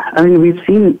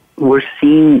 we're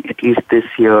seeing at least this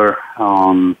year,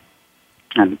 and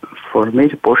for a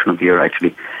major portion of the year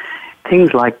actually,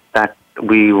 things like that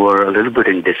we were a little bit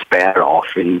in despair of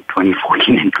in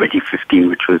 2014 and 2015,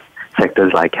 which was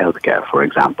sectors like healthcare, for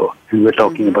example. And we're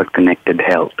talking about connected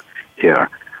health here.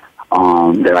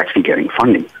 They're actually getting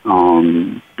funding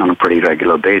on a pretty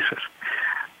regular basis.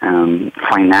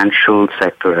 Financial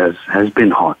sector has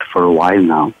been hot for a while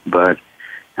now, but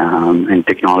and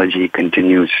technology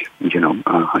continues,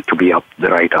 to be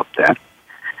right up there.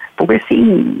 But we're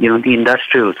seeing, the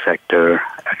industrial sector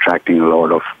attracting a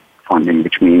lot of funding,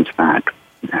 which means that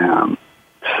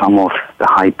some of the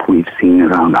hype we've seen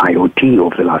around IoT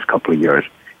over the last couple of years,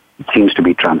 it seems to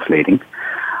be translating.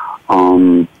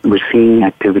 We're seeing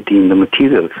activity in the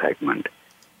material segment.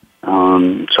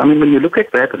 When you look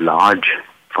at where the large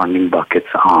funding buckets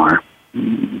are,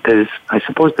 I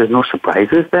suppose there's no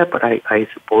surprises there, but I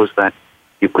suppose that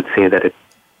you could say that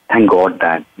thank God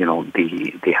that,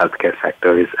 the healthcare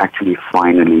sector is actually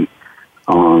finally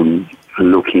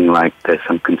looking like there's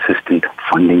some consistent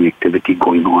funding activity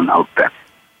going on out there.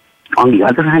 On the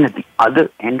other hand, at the other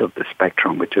end of the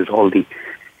spectrum, which is all the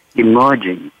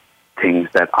emerging things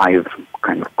that I've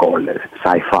kind of called as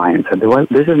sci-fi, and said, well,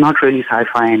 this is not really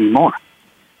sci-fi anymore.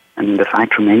 And the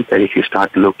fact remains that if you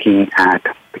start looking at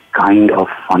the kind of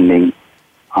funding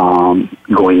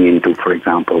going into, for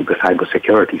example, the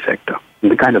cybersecurity sector, and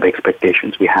the kind of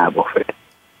expectations we have of it,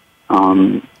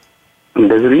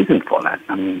 there's a reason for that.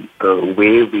 The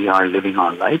way we are living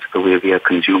our lives, the way we are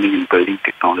consuming and building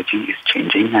technology is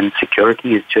changing, and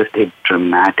security is just a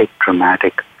dramatic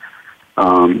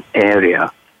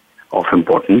area of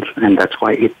importance, and that's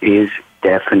why it is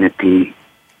definitely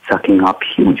sucking up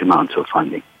huge amounts of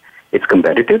funding. It's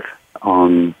competitive,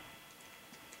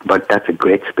 but that's a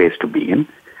great space to be in.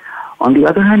 On the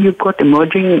other hand, you've got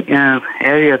emerging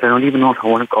areas. I don't even know if I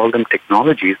want to call them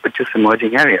technologies, but just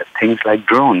emerging areas. Things like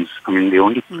drones. The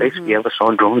only place we ever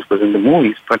saw drones was in the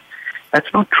movies, but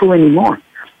that's not true anymore.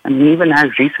 Even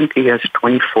as recently as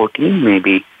 2014,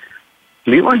 maybe,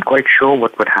 we weren't quite sure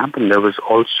what would happen. There was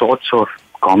all sorts of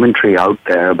commentary out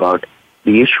there about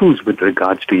the issues with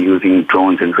regards to using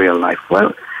drones in real life.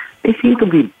 Well, they seem to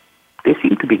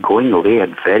be going away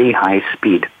at very high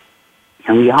speed.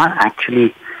 And we are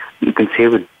actually, you can say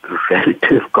with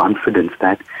relative confidence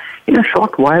that in a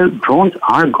short while, drones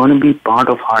are going to be part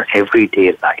of our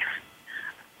everyday life.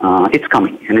 It's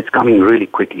coming, and it's coming really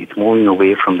quickly. It's moving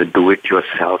away from the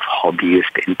do-it-yourself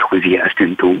hobbyist enthusiast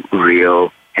into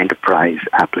real enterprise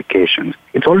applications.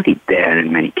 It's already there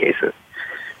in many cases.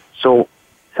 So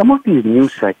some of these new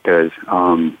sectors,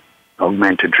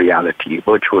 augmented reality,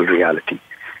 virtual reality,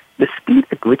 the speed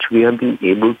at which we are being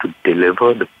able to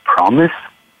deliver the promise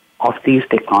of these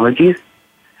technologies,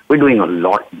 we're doing a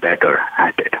lot better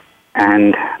at it.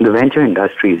 And the venture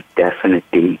industry is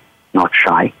definitely not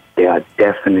shy. They are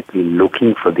definitely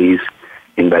looking for these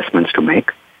investments to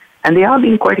make. And they are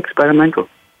being quite experimental.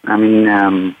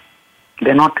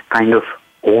 They're not kind of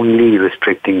only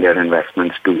restricting their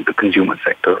investments to the consumer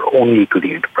sector, only to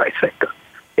the enterprise sector.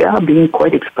 They are being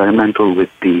quite experimental with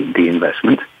the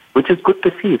investments. which is good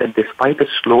to see that despite a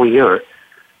slow year,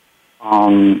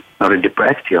 or a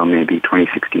depressed year, maybe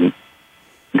 2016,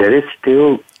 there is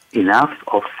still enough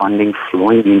of funding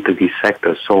flowing into these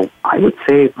sectors. So I would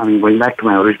say, going back to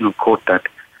my original quote that,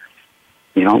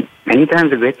 anytime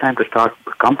is a great time to start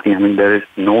a company. There is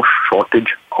no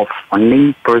shortage of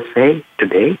funding per se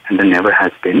today, and there never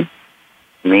has been.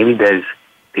 Maybe the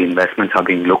investments are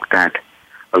being looked at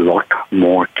a lot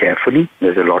more carefully.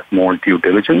 There's a lot more due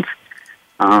diligence.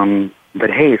 But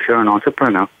hey, if you're an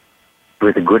entrepreneur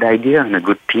with a good idea and a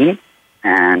good team,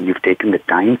 and you've taken the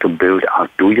time to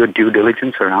do your due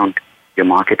diligence around your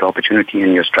market opportunity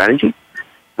and your strategy,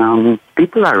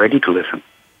 people are ready to listen.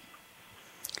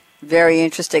 Very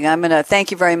interesting. I'm going to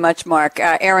thank you very much, Mark.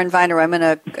 Aaron Viner, I'm going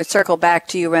to circle back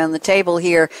to you around the table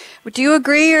here. Do you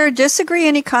agree or disagree?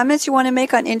 Any comments you want to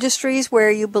make on industries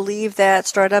where you believe that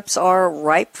startups are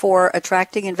ripe for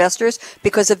attracting investors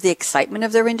because of the excitement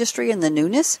of their industry and the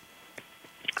newness?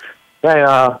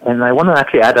 Yeah, and I want to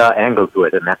actually add an angle to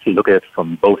it and actually look at it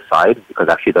from both sides, because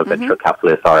actually the venture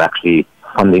capitalists are actually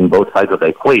funding both sides of the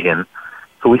equation.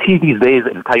 So we see these days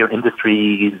entire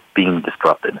industries being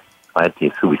disrupted. Right?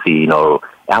 So we see,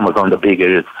 Amazon, the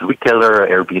biggest retailer,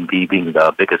 Airbnb being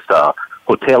the biggest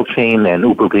hotel chain, and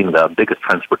Uber being the biggest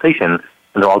transportation, and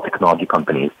they're all technology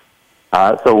companies.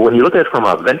 So when you look at it from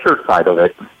a venture side of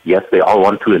it, yes, they all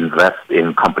want to invest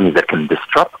in companies that can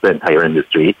disrupt the entire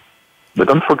industry, but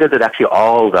don't forget that actually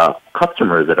all the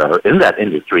customers that are in that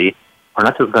industry are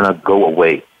not just going to go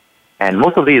away. And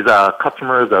most of these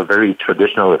customers are very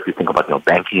traditional. If you think about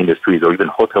banking industries or even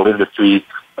hotel industries,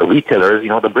 retailers,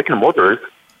 the brick and mortars,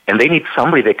 and they need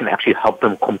somebody that can actually help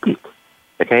them compete.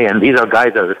 Okay, and these are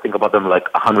guys that think about them like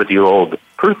 100-year-old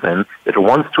person that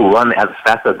wants to run as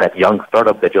fast as that young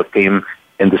startup that just came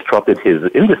and disrupted his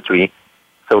industry.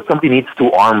 So somebody needs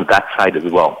to arm that side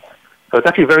as well. So it's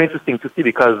actually very interesting to see,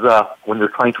 because when you're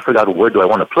trying to figure out where do I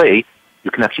want to play,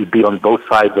 you can actually be on both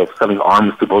sides of selling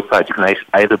arms to both sides. You can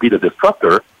either be the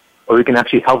disruptor, or you can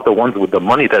actually help the ones with the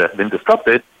money that have been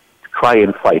disrupted to try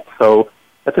and fight. So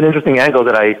that's an interesting angle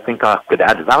that I think could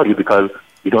add value, because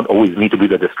you don't always need to be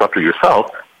the disruptor yourself,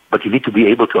 but you need to be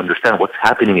able to understand what's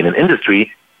happening in an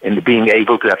industry and being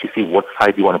able to actually see what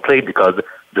side you want to play, because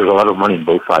there's a lot of money on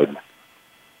both sides.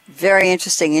 Very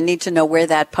interesting. You need to know where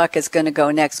that puck is going to go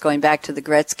next, going back to the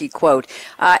Gretzky quote.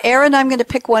 Aaron, I'm going to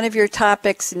pick one of your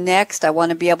topics next. I want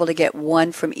to be able to get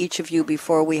one from each of you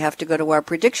before we have to go to our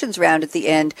predictions round at the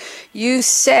end. You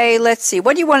say, let's see,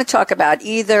 what do you want to talk about?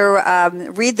 Either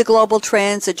read the global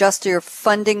trends, adjust your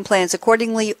funding plans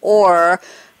accordingly, or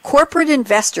corporate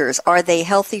investors, are they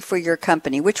healthy for your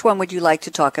company? Which one would you like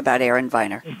to talk about, Aaron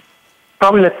Viner?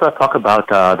 Probably let's talk about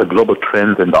the global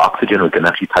trends and the oxygen. We can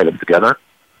actually tie them together.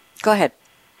 Go ahead.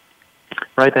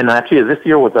 Right, and actually this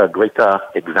year was a great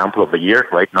example of the year,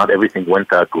 right? Not everything went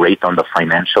great on the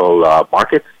financial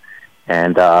markets,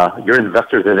 and your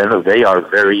investors at the end of the day are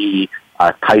very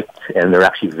tight, and they're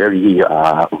actually very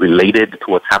related to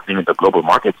what's happening in the global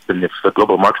markets. And if the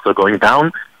global markets are going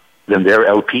down, then their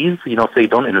LPs, say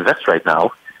don't invest right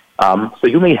now. So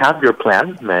you may have your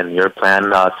plan, and your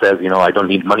plan says, I don't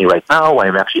need money right now.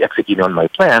 I'm actually executing on my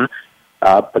plan.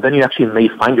 But then you actually may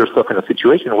find yourself in a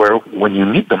situation where when you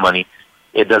need the money,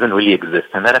 it doesn't really exist.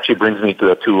 And that actually brings me to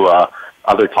the two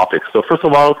other topics. So first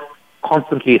of all,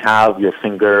 constantly have your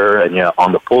finger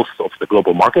on the pulse of the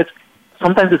global market.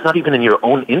 Sometimes it's not even in your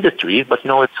own industry, but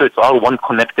it's all one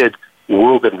connected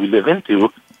world that we live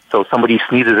into. So somebody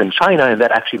sneezes in China, and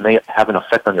that actually may have an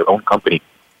effect on your own company.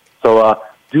 So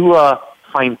do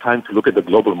find time to look at the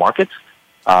global markets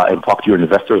and talk to your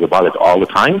investors about it all the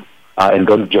time. And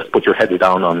don't just put your head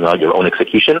down on your own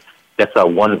execution. That's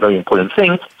one very important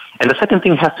thing. And the second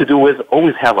thing has to do with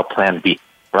always have a plan B,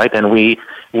 right? And we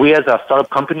as startup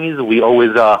companies, we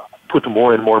always put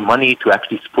more and more money to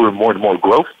actually spur more and more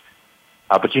growth.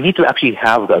 But you need to actually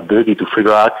have the ability to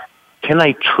figure out, can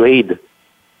I trade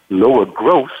lower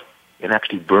growth and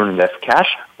actually burn less cash,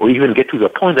 or even get to the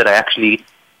point that I actually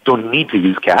don't need to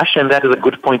use cash? And that is a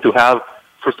good point to have.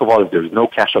 First of all, if there's no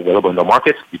cash available in the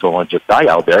market, you don't want to just die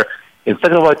out there. And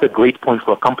second of all, it's a great point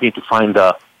for a company to find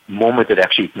a moment that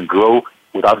actually can grow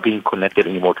without being connected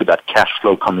anymore to that cash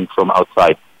flow coming from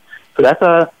outside. So that's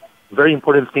a very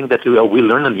important thing that we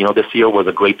learned, and this year was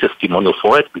a great testimonial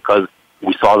for it, because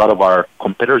we saw a lot of our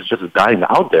competitors just dying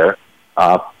out there,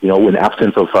 in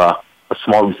absence of a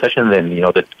small recession,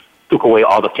 that took away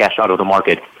all the cash out of the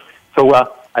market. So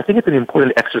I think it's an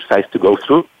important exercise to go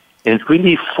through, and it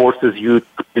really forces you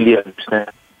to really understand,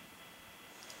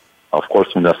 of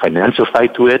course, from the financial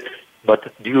side to it,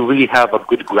 but do you really have a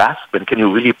good grasp, and can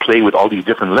you really play with all these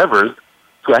different levers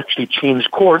to actually change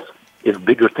course if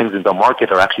bigger things in the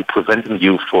market are actually preventing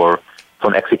you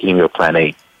from executing your plan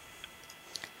A.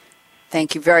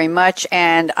 Thank you very much.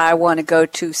 And I want to go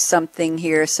to something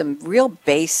here, some real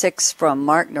basics from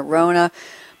Mark Nerona.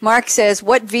 Mark says,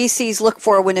 what VCs look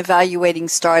for when evaluating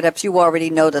startups? You already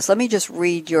know this. Let me just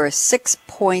read your 6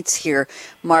 points here,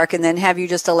 Mark, and then have you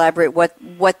just elaborate what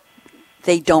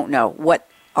they don't know, what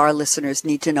our listeners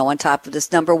need to know on top of this.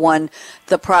 Number one,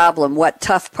 the problem. What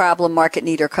tough problem, market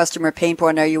need, or customer pain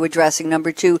point are you addressing?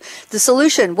 Number two, the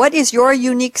solution. What is your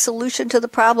unique solution to the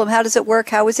problem? How does it work?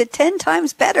 How is it 10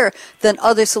 times better than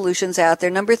other solutions out there?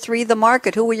 Number three, the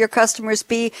market. Who will your customers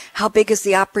be? How big is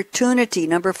the opportunity?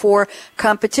 Number four,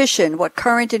 competition. What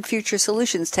current and future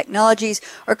solutions, technologies,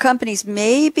 or companies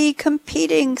may be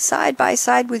competing side by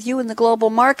side with you in the global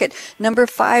market? Number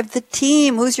five, the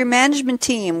team. Who's your management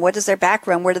team? What is their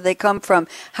background? Where do they come from?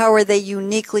 How are they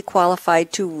uniquely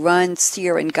qualified to run,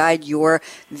 steer, and guide your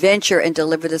venture and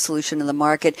deliver the solution to the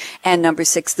market? And number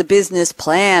six, the business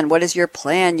plan. What is your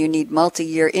plan? You need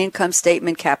multi-year income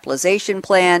statement, capitalization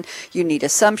plan. You need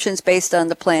assumptions based on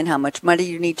the plan, how much money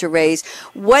you need to raise.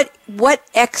 What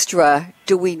extra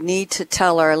do we need to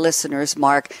tell our listeners,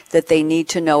 Mark, that they need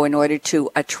to know in order to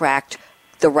attract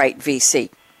the right VC?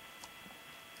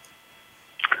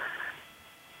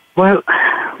 Well,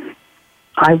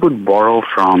 I would borrow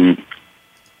from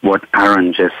what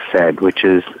Aaron just said, which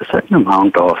is a certain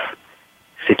amount of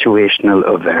situational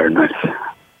awareness,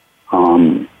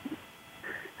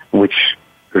 which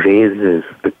raises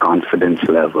the confidence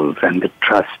levels and the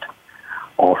trust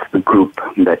of the group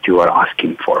that you are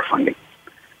asking for funding.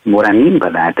 And what I mean by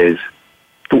that is,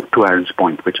 to Aaron's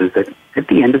point, which is that at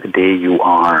the end of the day, you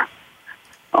are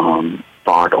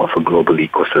part of a global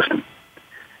ecosystem.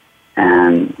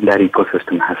 And that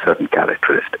ecosystem has certain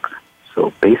characteristics.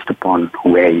 So based upon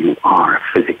where you are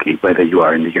physically, whether you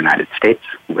are in the United States,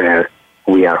 where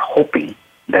we are hoping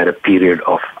that a period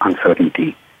of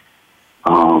uncertainty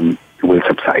will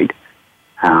subside,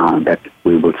 that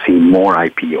we will see more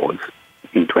IPOs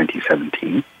in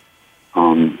 2017,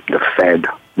 the Fed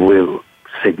will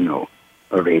signal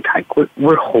a rate hike.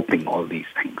 We're hoping all these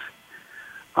things.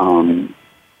 Some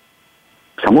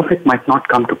of it might not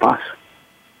come to pass.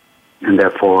 And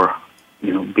therefore,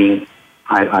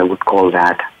 I would call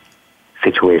that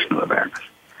situational awareness.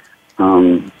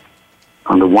 On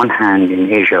the one hand,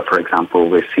 in Asia, for example,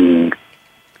 we're seeing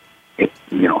a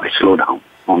slowdown.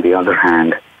 On the other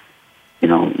hand,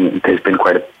 there's been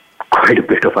quite a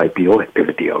bit of IPO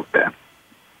activity out there.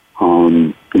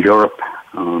 Europe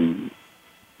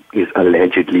is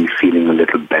allegedly feeling a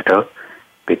little better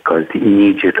because the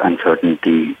immediate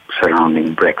uncertainty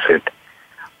surrounding Brexit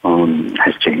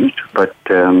has changed, but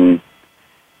the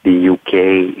UK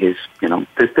is,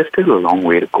 there's still a long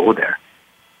way to go there.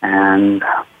 And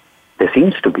there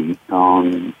seems to be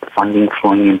funding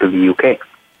flowing into the UK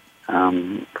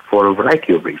for a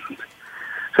variety of reasons.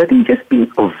 So I think just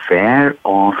being aware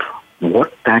of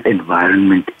what that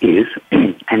environment is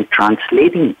and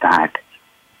translating that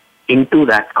into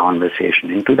that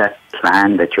conversation, into that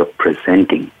plan that you're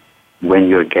presenting when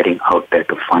you're getting out there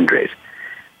to fundraise,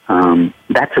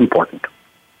 that's important.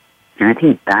 And I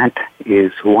think that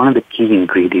is one of the key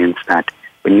ingredients that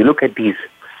when you look at these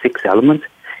 6 elements,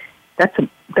 that's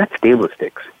table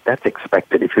stakes. That's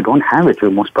expected. If you don't have it, you're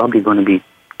most probably going to be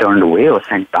turned away or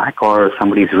sent back, or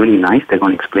somebody's really nice, they're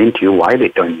going to explain to you why they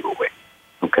turned you away.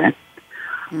 Okay?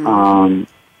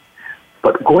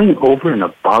 But going over and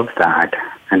above that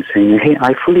and saying, hey,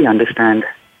 I fully understand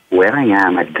where I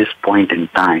am at this point in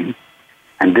time,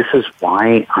 and this is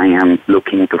why I am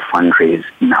looking to fundraise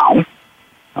now.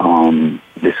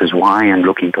 This is why I'm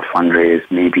looking to fundraise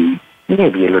maybe a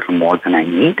little more than I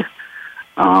need.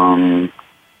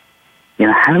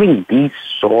 Having these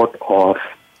sort of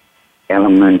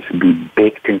elements be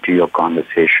baked into your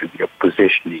conversation, your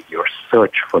positioning, your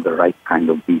search for the right kind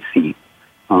of VC,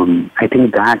 I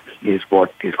think that is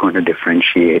what is going to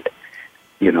differentiate,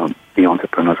 the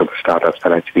entrepreneurs or the startups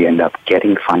that actually end up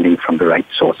getting funding from the right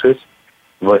sources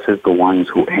versus the ones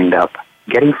who end up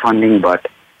getting funding but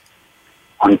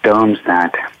on terms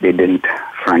that they didn't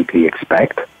frankly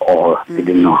expect or they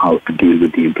didn't know how to deal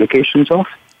with the implications of.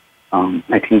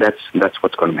 I think that's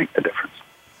what's going to make the difference.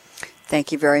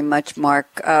 Thank you very much,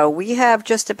 Mark. We have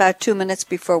just about 2 minutes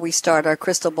before we start our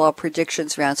crystal ball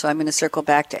predictions round, so I'm going to circle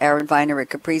back to Aaron Viner at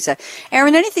Capriza.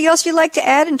 Aaron, anything else you'd like to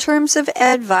add in terms of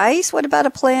advice? What about a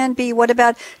plan B? What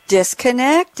about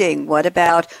disconnecting? What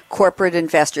about corporate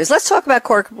investors? Let's talk about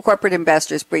corporate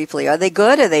investors briefly. Are they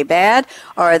good? Are they bad?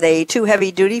 Are they too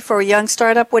heavy duty for a young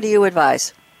startup? What do you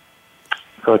advise?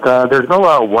 So there's no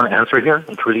one answer here.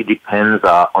 It really depends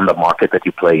on the market that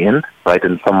you play in, right?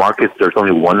 In some markets, there's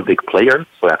only one big player,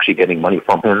 so actually getting money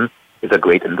from him is a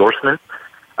great endorsement.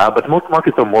 But most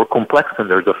markets are more complex, and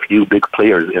there's a few big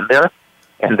players in there.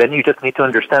 And then you just need to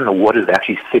understand what is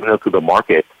actually signal to the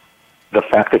market, the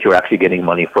fact that you're actually getting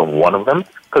money from one of them,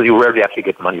 because you rarely actually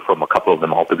get money from a couple of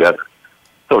them altogether.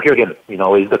 So here again,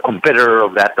 is the competitor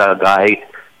of that guy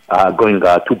going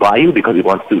to buy you because he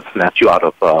wants to snatch you out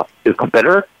of his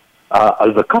competitor?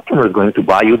 Is the customer going to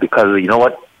buy you because,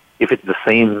 if it's the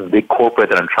same big corporate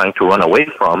that I'm trying to run away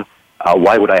from,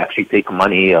 why would I actually take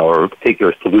money or take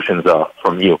your solutions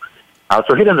from you?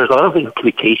 So here then there's a lot of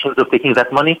implications of taking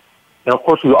that money. And of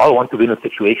course, we all want to be in a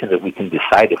situation that we can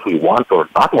decide if we want or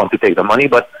not want to take the money,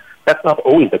 but that's not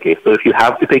always the case. So if you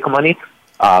have to take money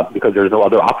because there's no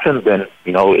other options, then,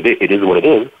 it is what it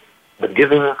is. But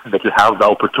given that you have the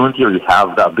opportunity or you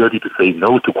have the ability to say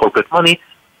no to corporate money,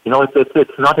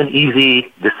 it's not an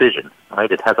easy decision,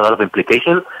 right? It has a lot of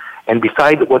implications. And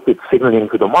besides what it's signaling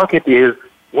to the market is,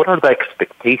 what are the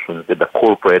expectations that the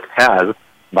corporate has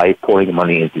by pouring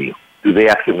money into you? Do they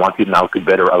actually want you now to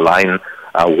better align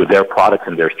with their products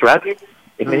and their strategy?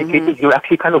 In many cases, you're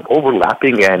actually kind of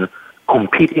overlapping and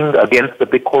competing against the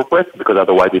big corporates because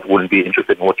otherwise it wouldn't be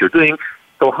interested in what you're doing.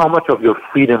 So how much of your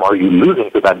freedom are you losing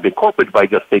to that big corporate by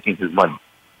just taking his money?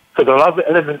 So there are a lot of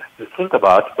elements to think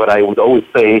about, but I would always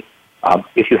say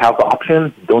if you have the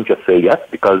option, don't just say yes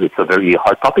because it's a very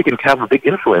hard topic and can have a big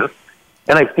influence.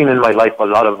 And I've seen in my life a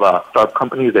lot of startup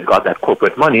companies that got that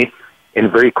corporate money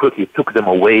and very quickly took them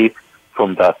away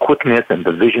from the quickness and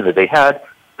the vision that they had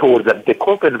towards that big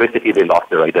corporate, and basically they lost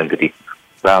their identity.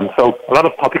 So a lot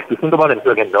of topics to think about, and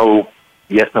again, no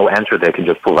yes, no answer that I can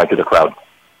just provide to the crowd.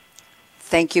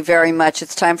 Thank you very much.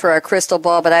 It's time for our crystal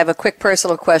ball, but I have a quick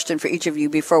personal question for each of you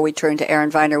before we turn to Aaron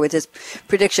Viner with his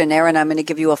prediction. Aaron, I'm going to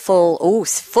give you a full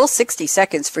 60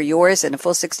 seconds for yours and a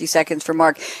full 60 seconds for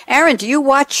Mark. Aaron, do you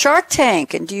watch Shark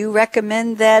Tank, and do you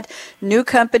recommend that new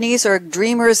companies or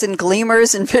dreamers and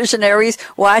gleamers and visionaries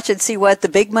watch and see what the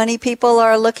big money people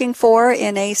are looking for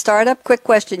in a startup? Quick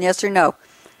question, yes or no?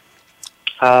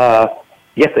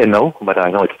 Yes and no, but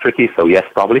I know it's tricky, so yes,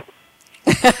 probably.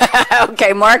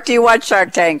 Okay, Mark, do you watch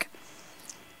Shark Tank?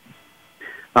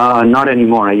 Not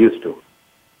anymore. I used to.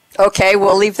 Okay,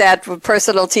 we'll leave that for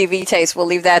personal TV taste. We'll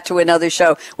leave that to another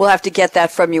show. We'll have to get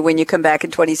that from you when you come back in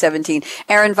 2017.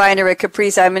 Aaron Viner at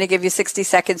Capriza, I'm going to give you 60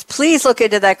 seconds. Please look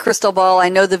into that crystal ball. I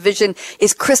know the vision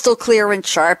is crystal clear and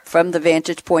sharp from the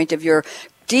vantage point of your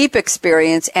deep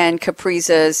experience and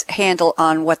Capriza's handle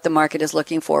on what the market is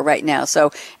looking for right now.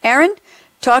 So, Aaron,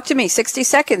 talk to me. 60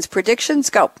 seconds.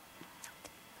 Predictions, go.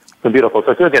 So beautiful.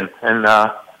 So again, and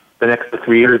the next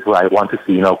 3 years, I want to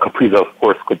see, Capriza, of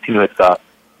course, continue its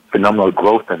phenomenal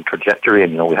growth and trajectory.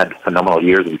 And, we had phenomenal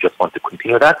years. We just want to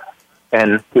continue that.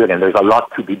 And again, there's a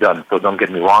lot to be done. So don't get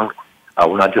me wrong.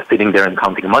 We're not just sitting there and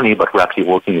counting money, but we're actually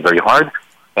working very hard.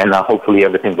 And hopefully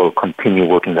everything will continue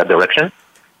working that direction.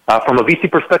 From a VC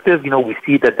perspective, we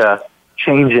see that the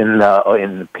change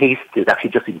in pace is actually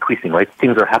just increasing, right?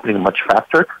 Things are happening much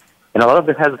faster. And a lot of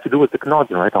it has to do with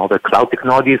technology, right? All the cloud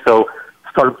technology. So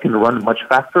startups can run much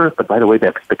faster, but by the way, the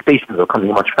expectations are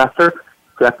coming much faster.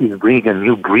 So that means bringing a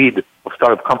new breed of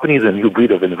startup companies, a new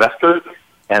breed of investors.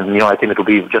 And, I think it will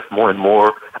be just more and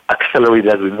more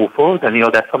accelerated as we move forward. And,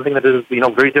 that's something that is,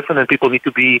 very different, and people need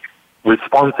to be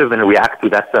responsive and react to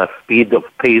that speed of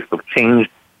pace of change,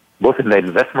 both in the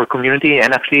investment community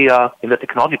and actually in the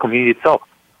technology community itself.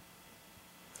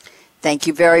 Thank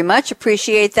you very much.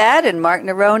 Appreciate that. And Mark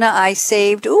Nerona,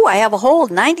 I have a whole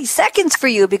 90 seconds for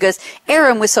you because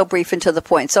Aaron was so brief and to the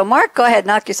point. So, Mark, go ahead,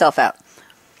 knock yourself out.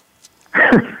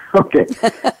 Okay.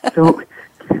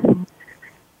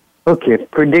 Okay,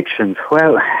 predictions.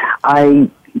 Well,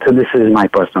 so this is my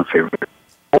personal favorite,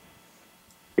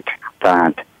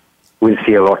 that we'll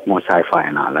see a lot more sci-fi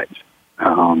in our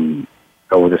lives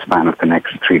over the span of the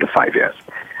next 3 to 5 years.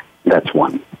 That's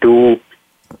one. 2,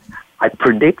 I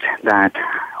predict that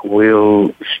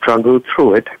we'll struggle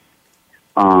through it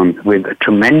with a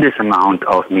tremendous amount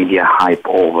of media hype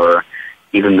over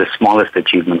even the smallest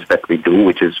achievements that we do,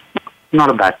 which is not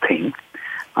a bad thing.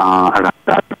 Around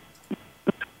that.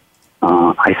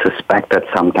 I suspect that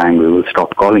sometime we will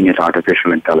stop calling it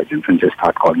artificial intelligence and just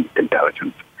start calling it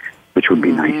intelligence, which would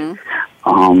be nice.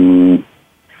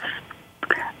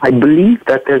 I believe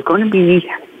that there's going to be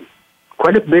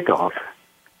quite a bit of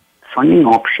funding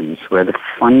options where the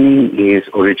funding is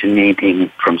originating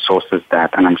from sources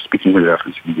that, and I'm speaking with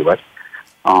reference to the U.S.,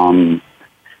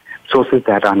 sources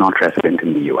that are not resident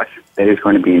in the U.S. There is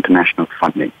going to be international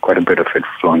funding, quite a bit of it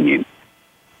flowing in,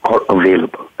 or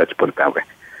available, let's put it that way.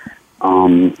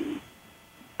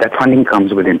 that funding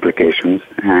comes with implications,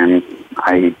 and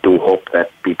I do hope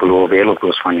that people who avail of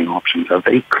those funding options are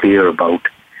very clear about.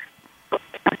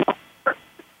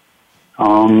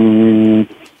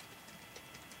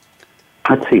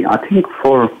 Let's see. I think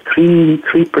for three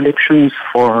predictions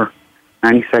for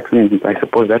 90 seconds, I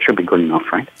suppose that should be good enough,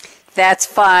 right? That's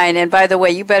fine. And by the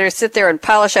way, you better sit there and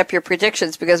polish up your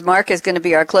predictions because Mark is going to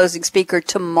be our closing speaker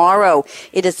tomorrow.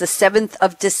 It is the 7th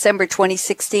of December,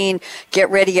 2016. Get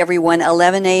ready, everyone.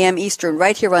 11 a.m. Eastern,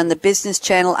 right here on the Business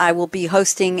Channel. I will be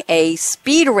hosting a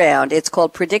speed round. It's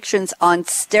called Predictions on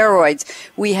Steroids.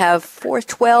 We have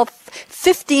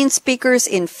 15 speakers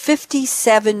in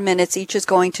 57 minutes. Each is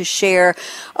going to share,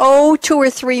 2 or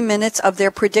 3 minutes of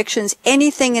their predictions,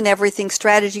 anything and everything,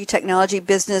 strategy, technology,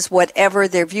 business, whatever,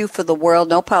 their view for the world,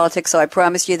 no politics, so I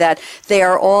promise you that. They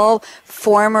are all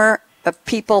former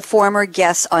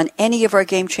guests on any of our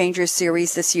Game Changers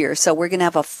series this year. So we're going to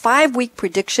have a 5-week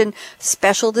prediction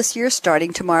special this year,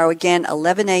 starting tomorrow again,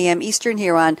 11 a.m. Eastern,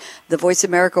 here on the Voice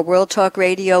America World Talk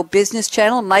Radio Business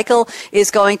Channel. Michael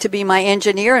is going to be my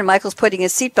engineer, and Michael's putting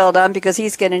his seatbelt on because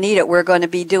he's going to need it. We're going to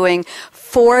be doing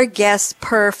 4 guests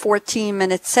per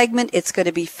 14-minute segment. It's going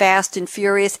to be fast and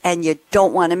furious, and you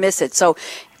don't want to miss it. So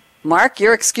Mark,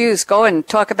 you're excused. Go and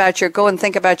think about your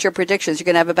predictions. You're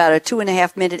going to have about a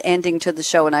 2.5-minute ending to the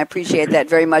show, and I appreciate that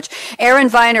very much. Aaron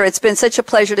Viner, it's been such a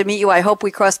pleasure to meet you. I hope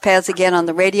we cross paths again on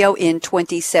the radio in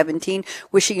 2017.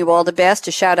 Wishing you all the best.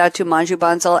 A shout out to Manju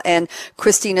Bansal and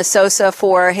Christina Sosa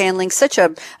for handling such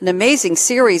an amazing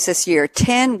series this year.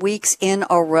 10 weeks in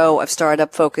a row of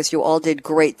Startup Focus. You all did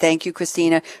great. Thank you,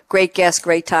 Christina. Great guests,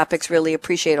 great topics. Really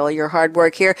appreciate all your hard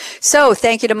work here. So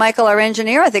thank you to Michael, our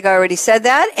engineer. I think I already said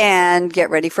that. And get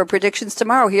ready for predictions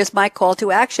tomorrow. Here's my call to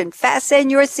action. Fasten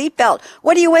your seatbelt.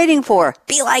 What are you waiting for?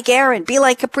 Be like Aaron. Be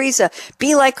like Caprisa.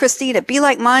 Be like Christina. Be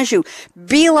like Manju.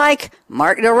 Be like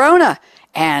Mark Nerona.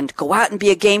 And go out and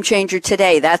be a game changer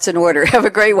today. That's an order. Have a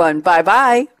great one.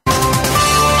 Bye-bye.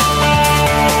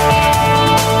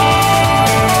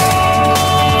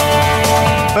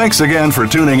 Thanks again for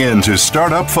tuning in to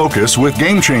Startup Focus with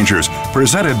Game Changers,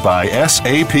 presented by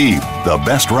SAP. The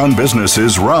best-run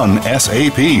businesses run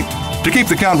SAP. To keep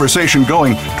the conversation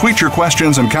going, tweet your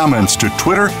questions and comments to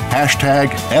Twitter,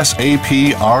 #SAPRADIO.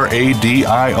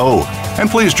 And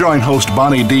please join host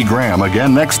Bonnie D. Graham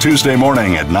again next Tuesday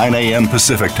morning at 9 a.m.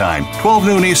 Pacific Time, 12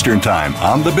 noon Eastern Time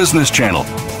on the Business Channel.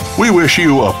 We wish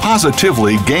you a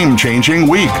positively game-changing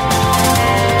week.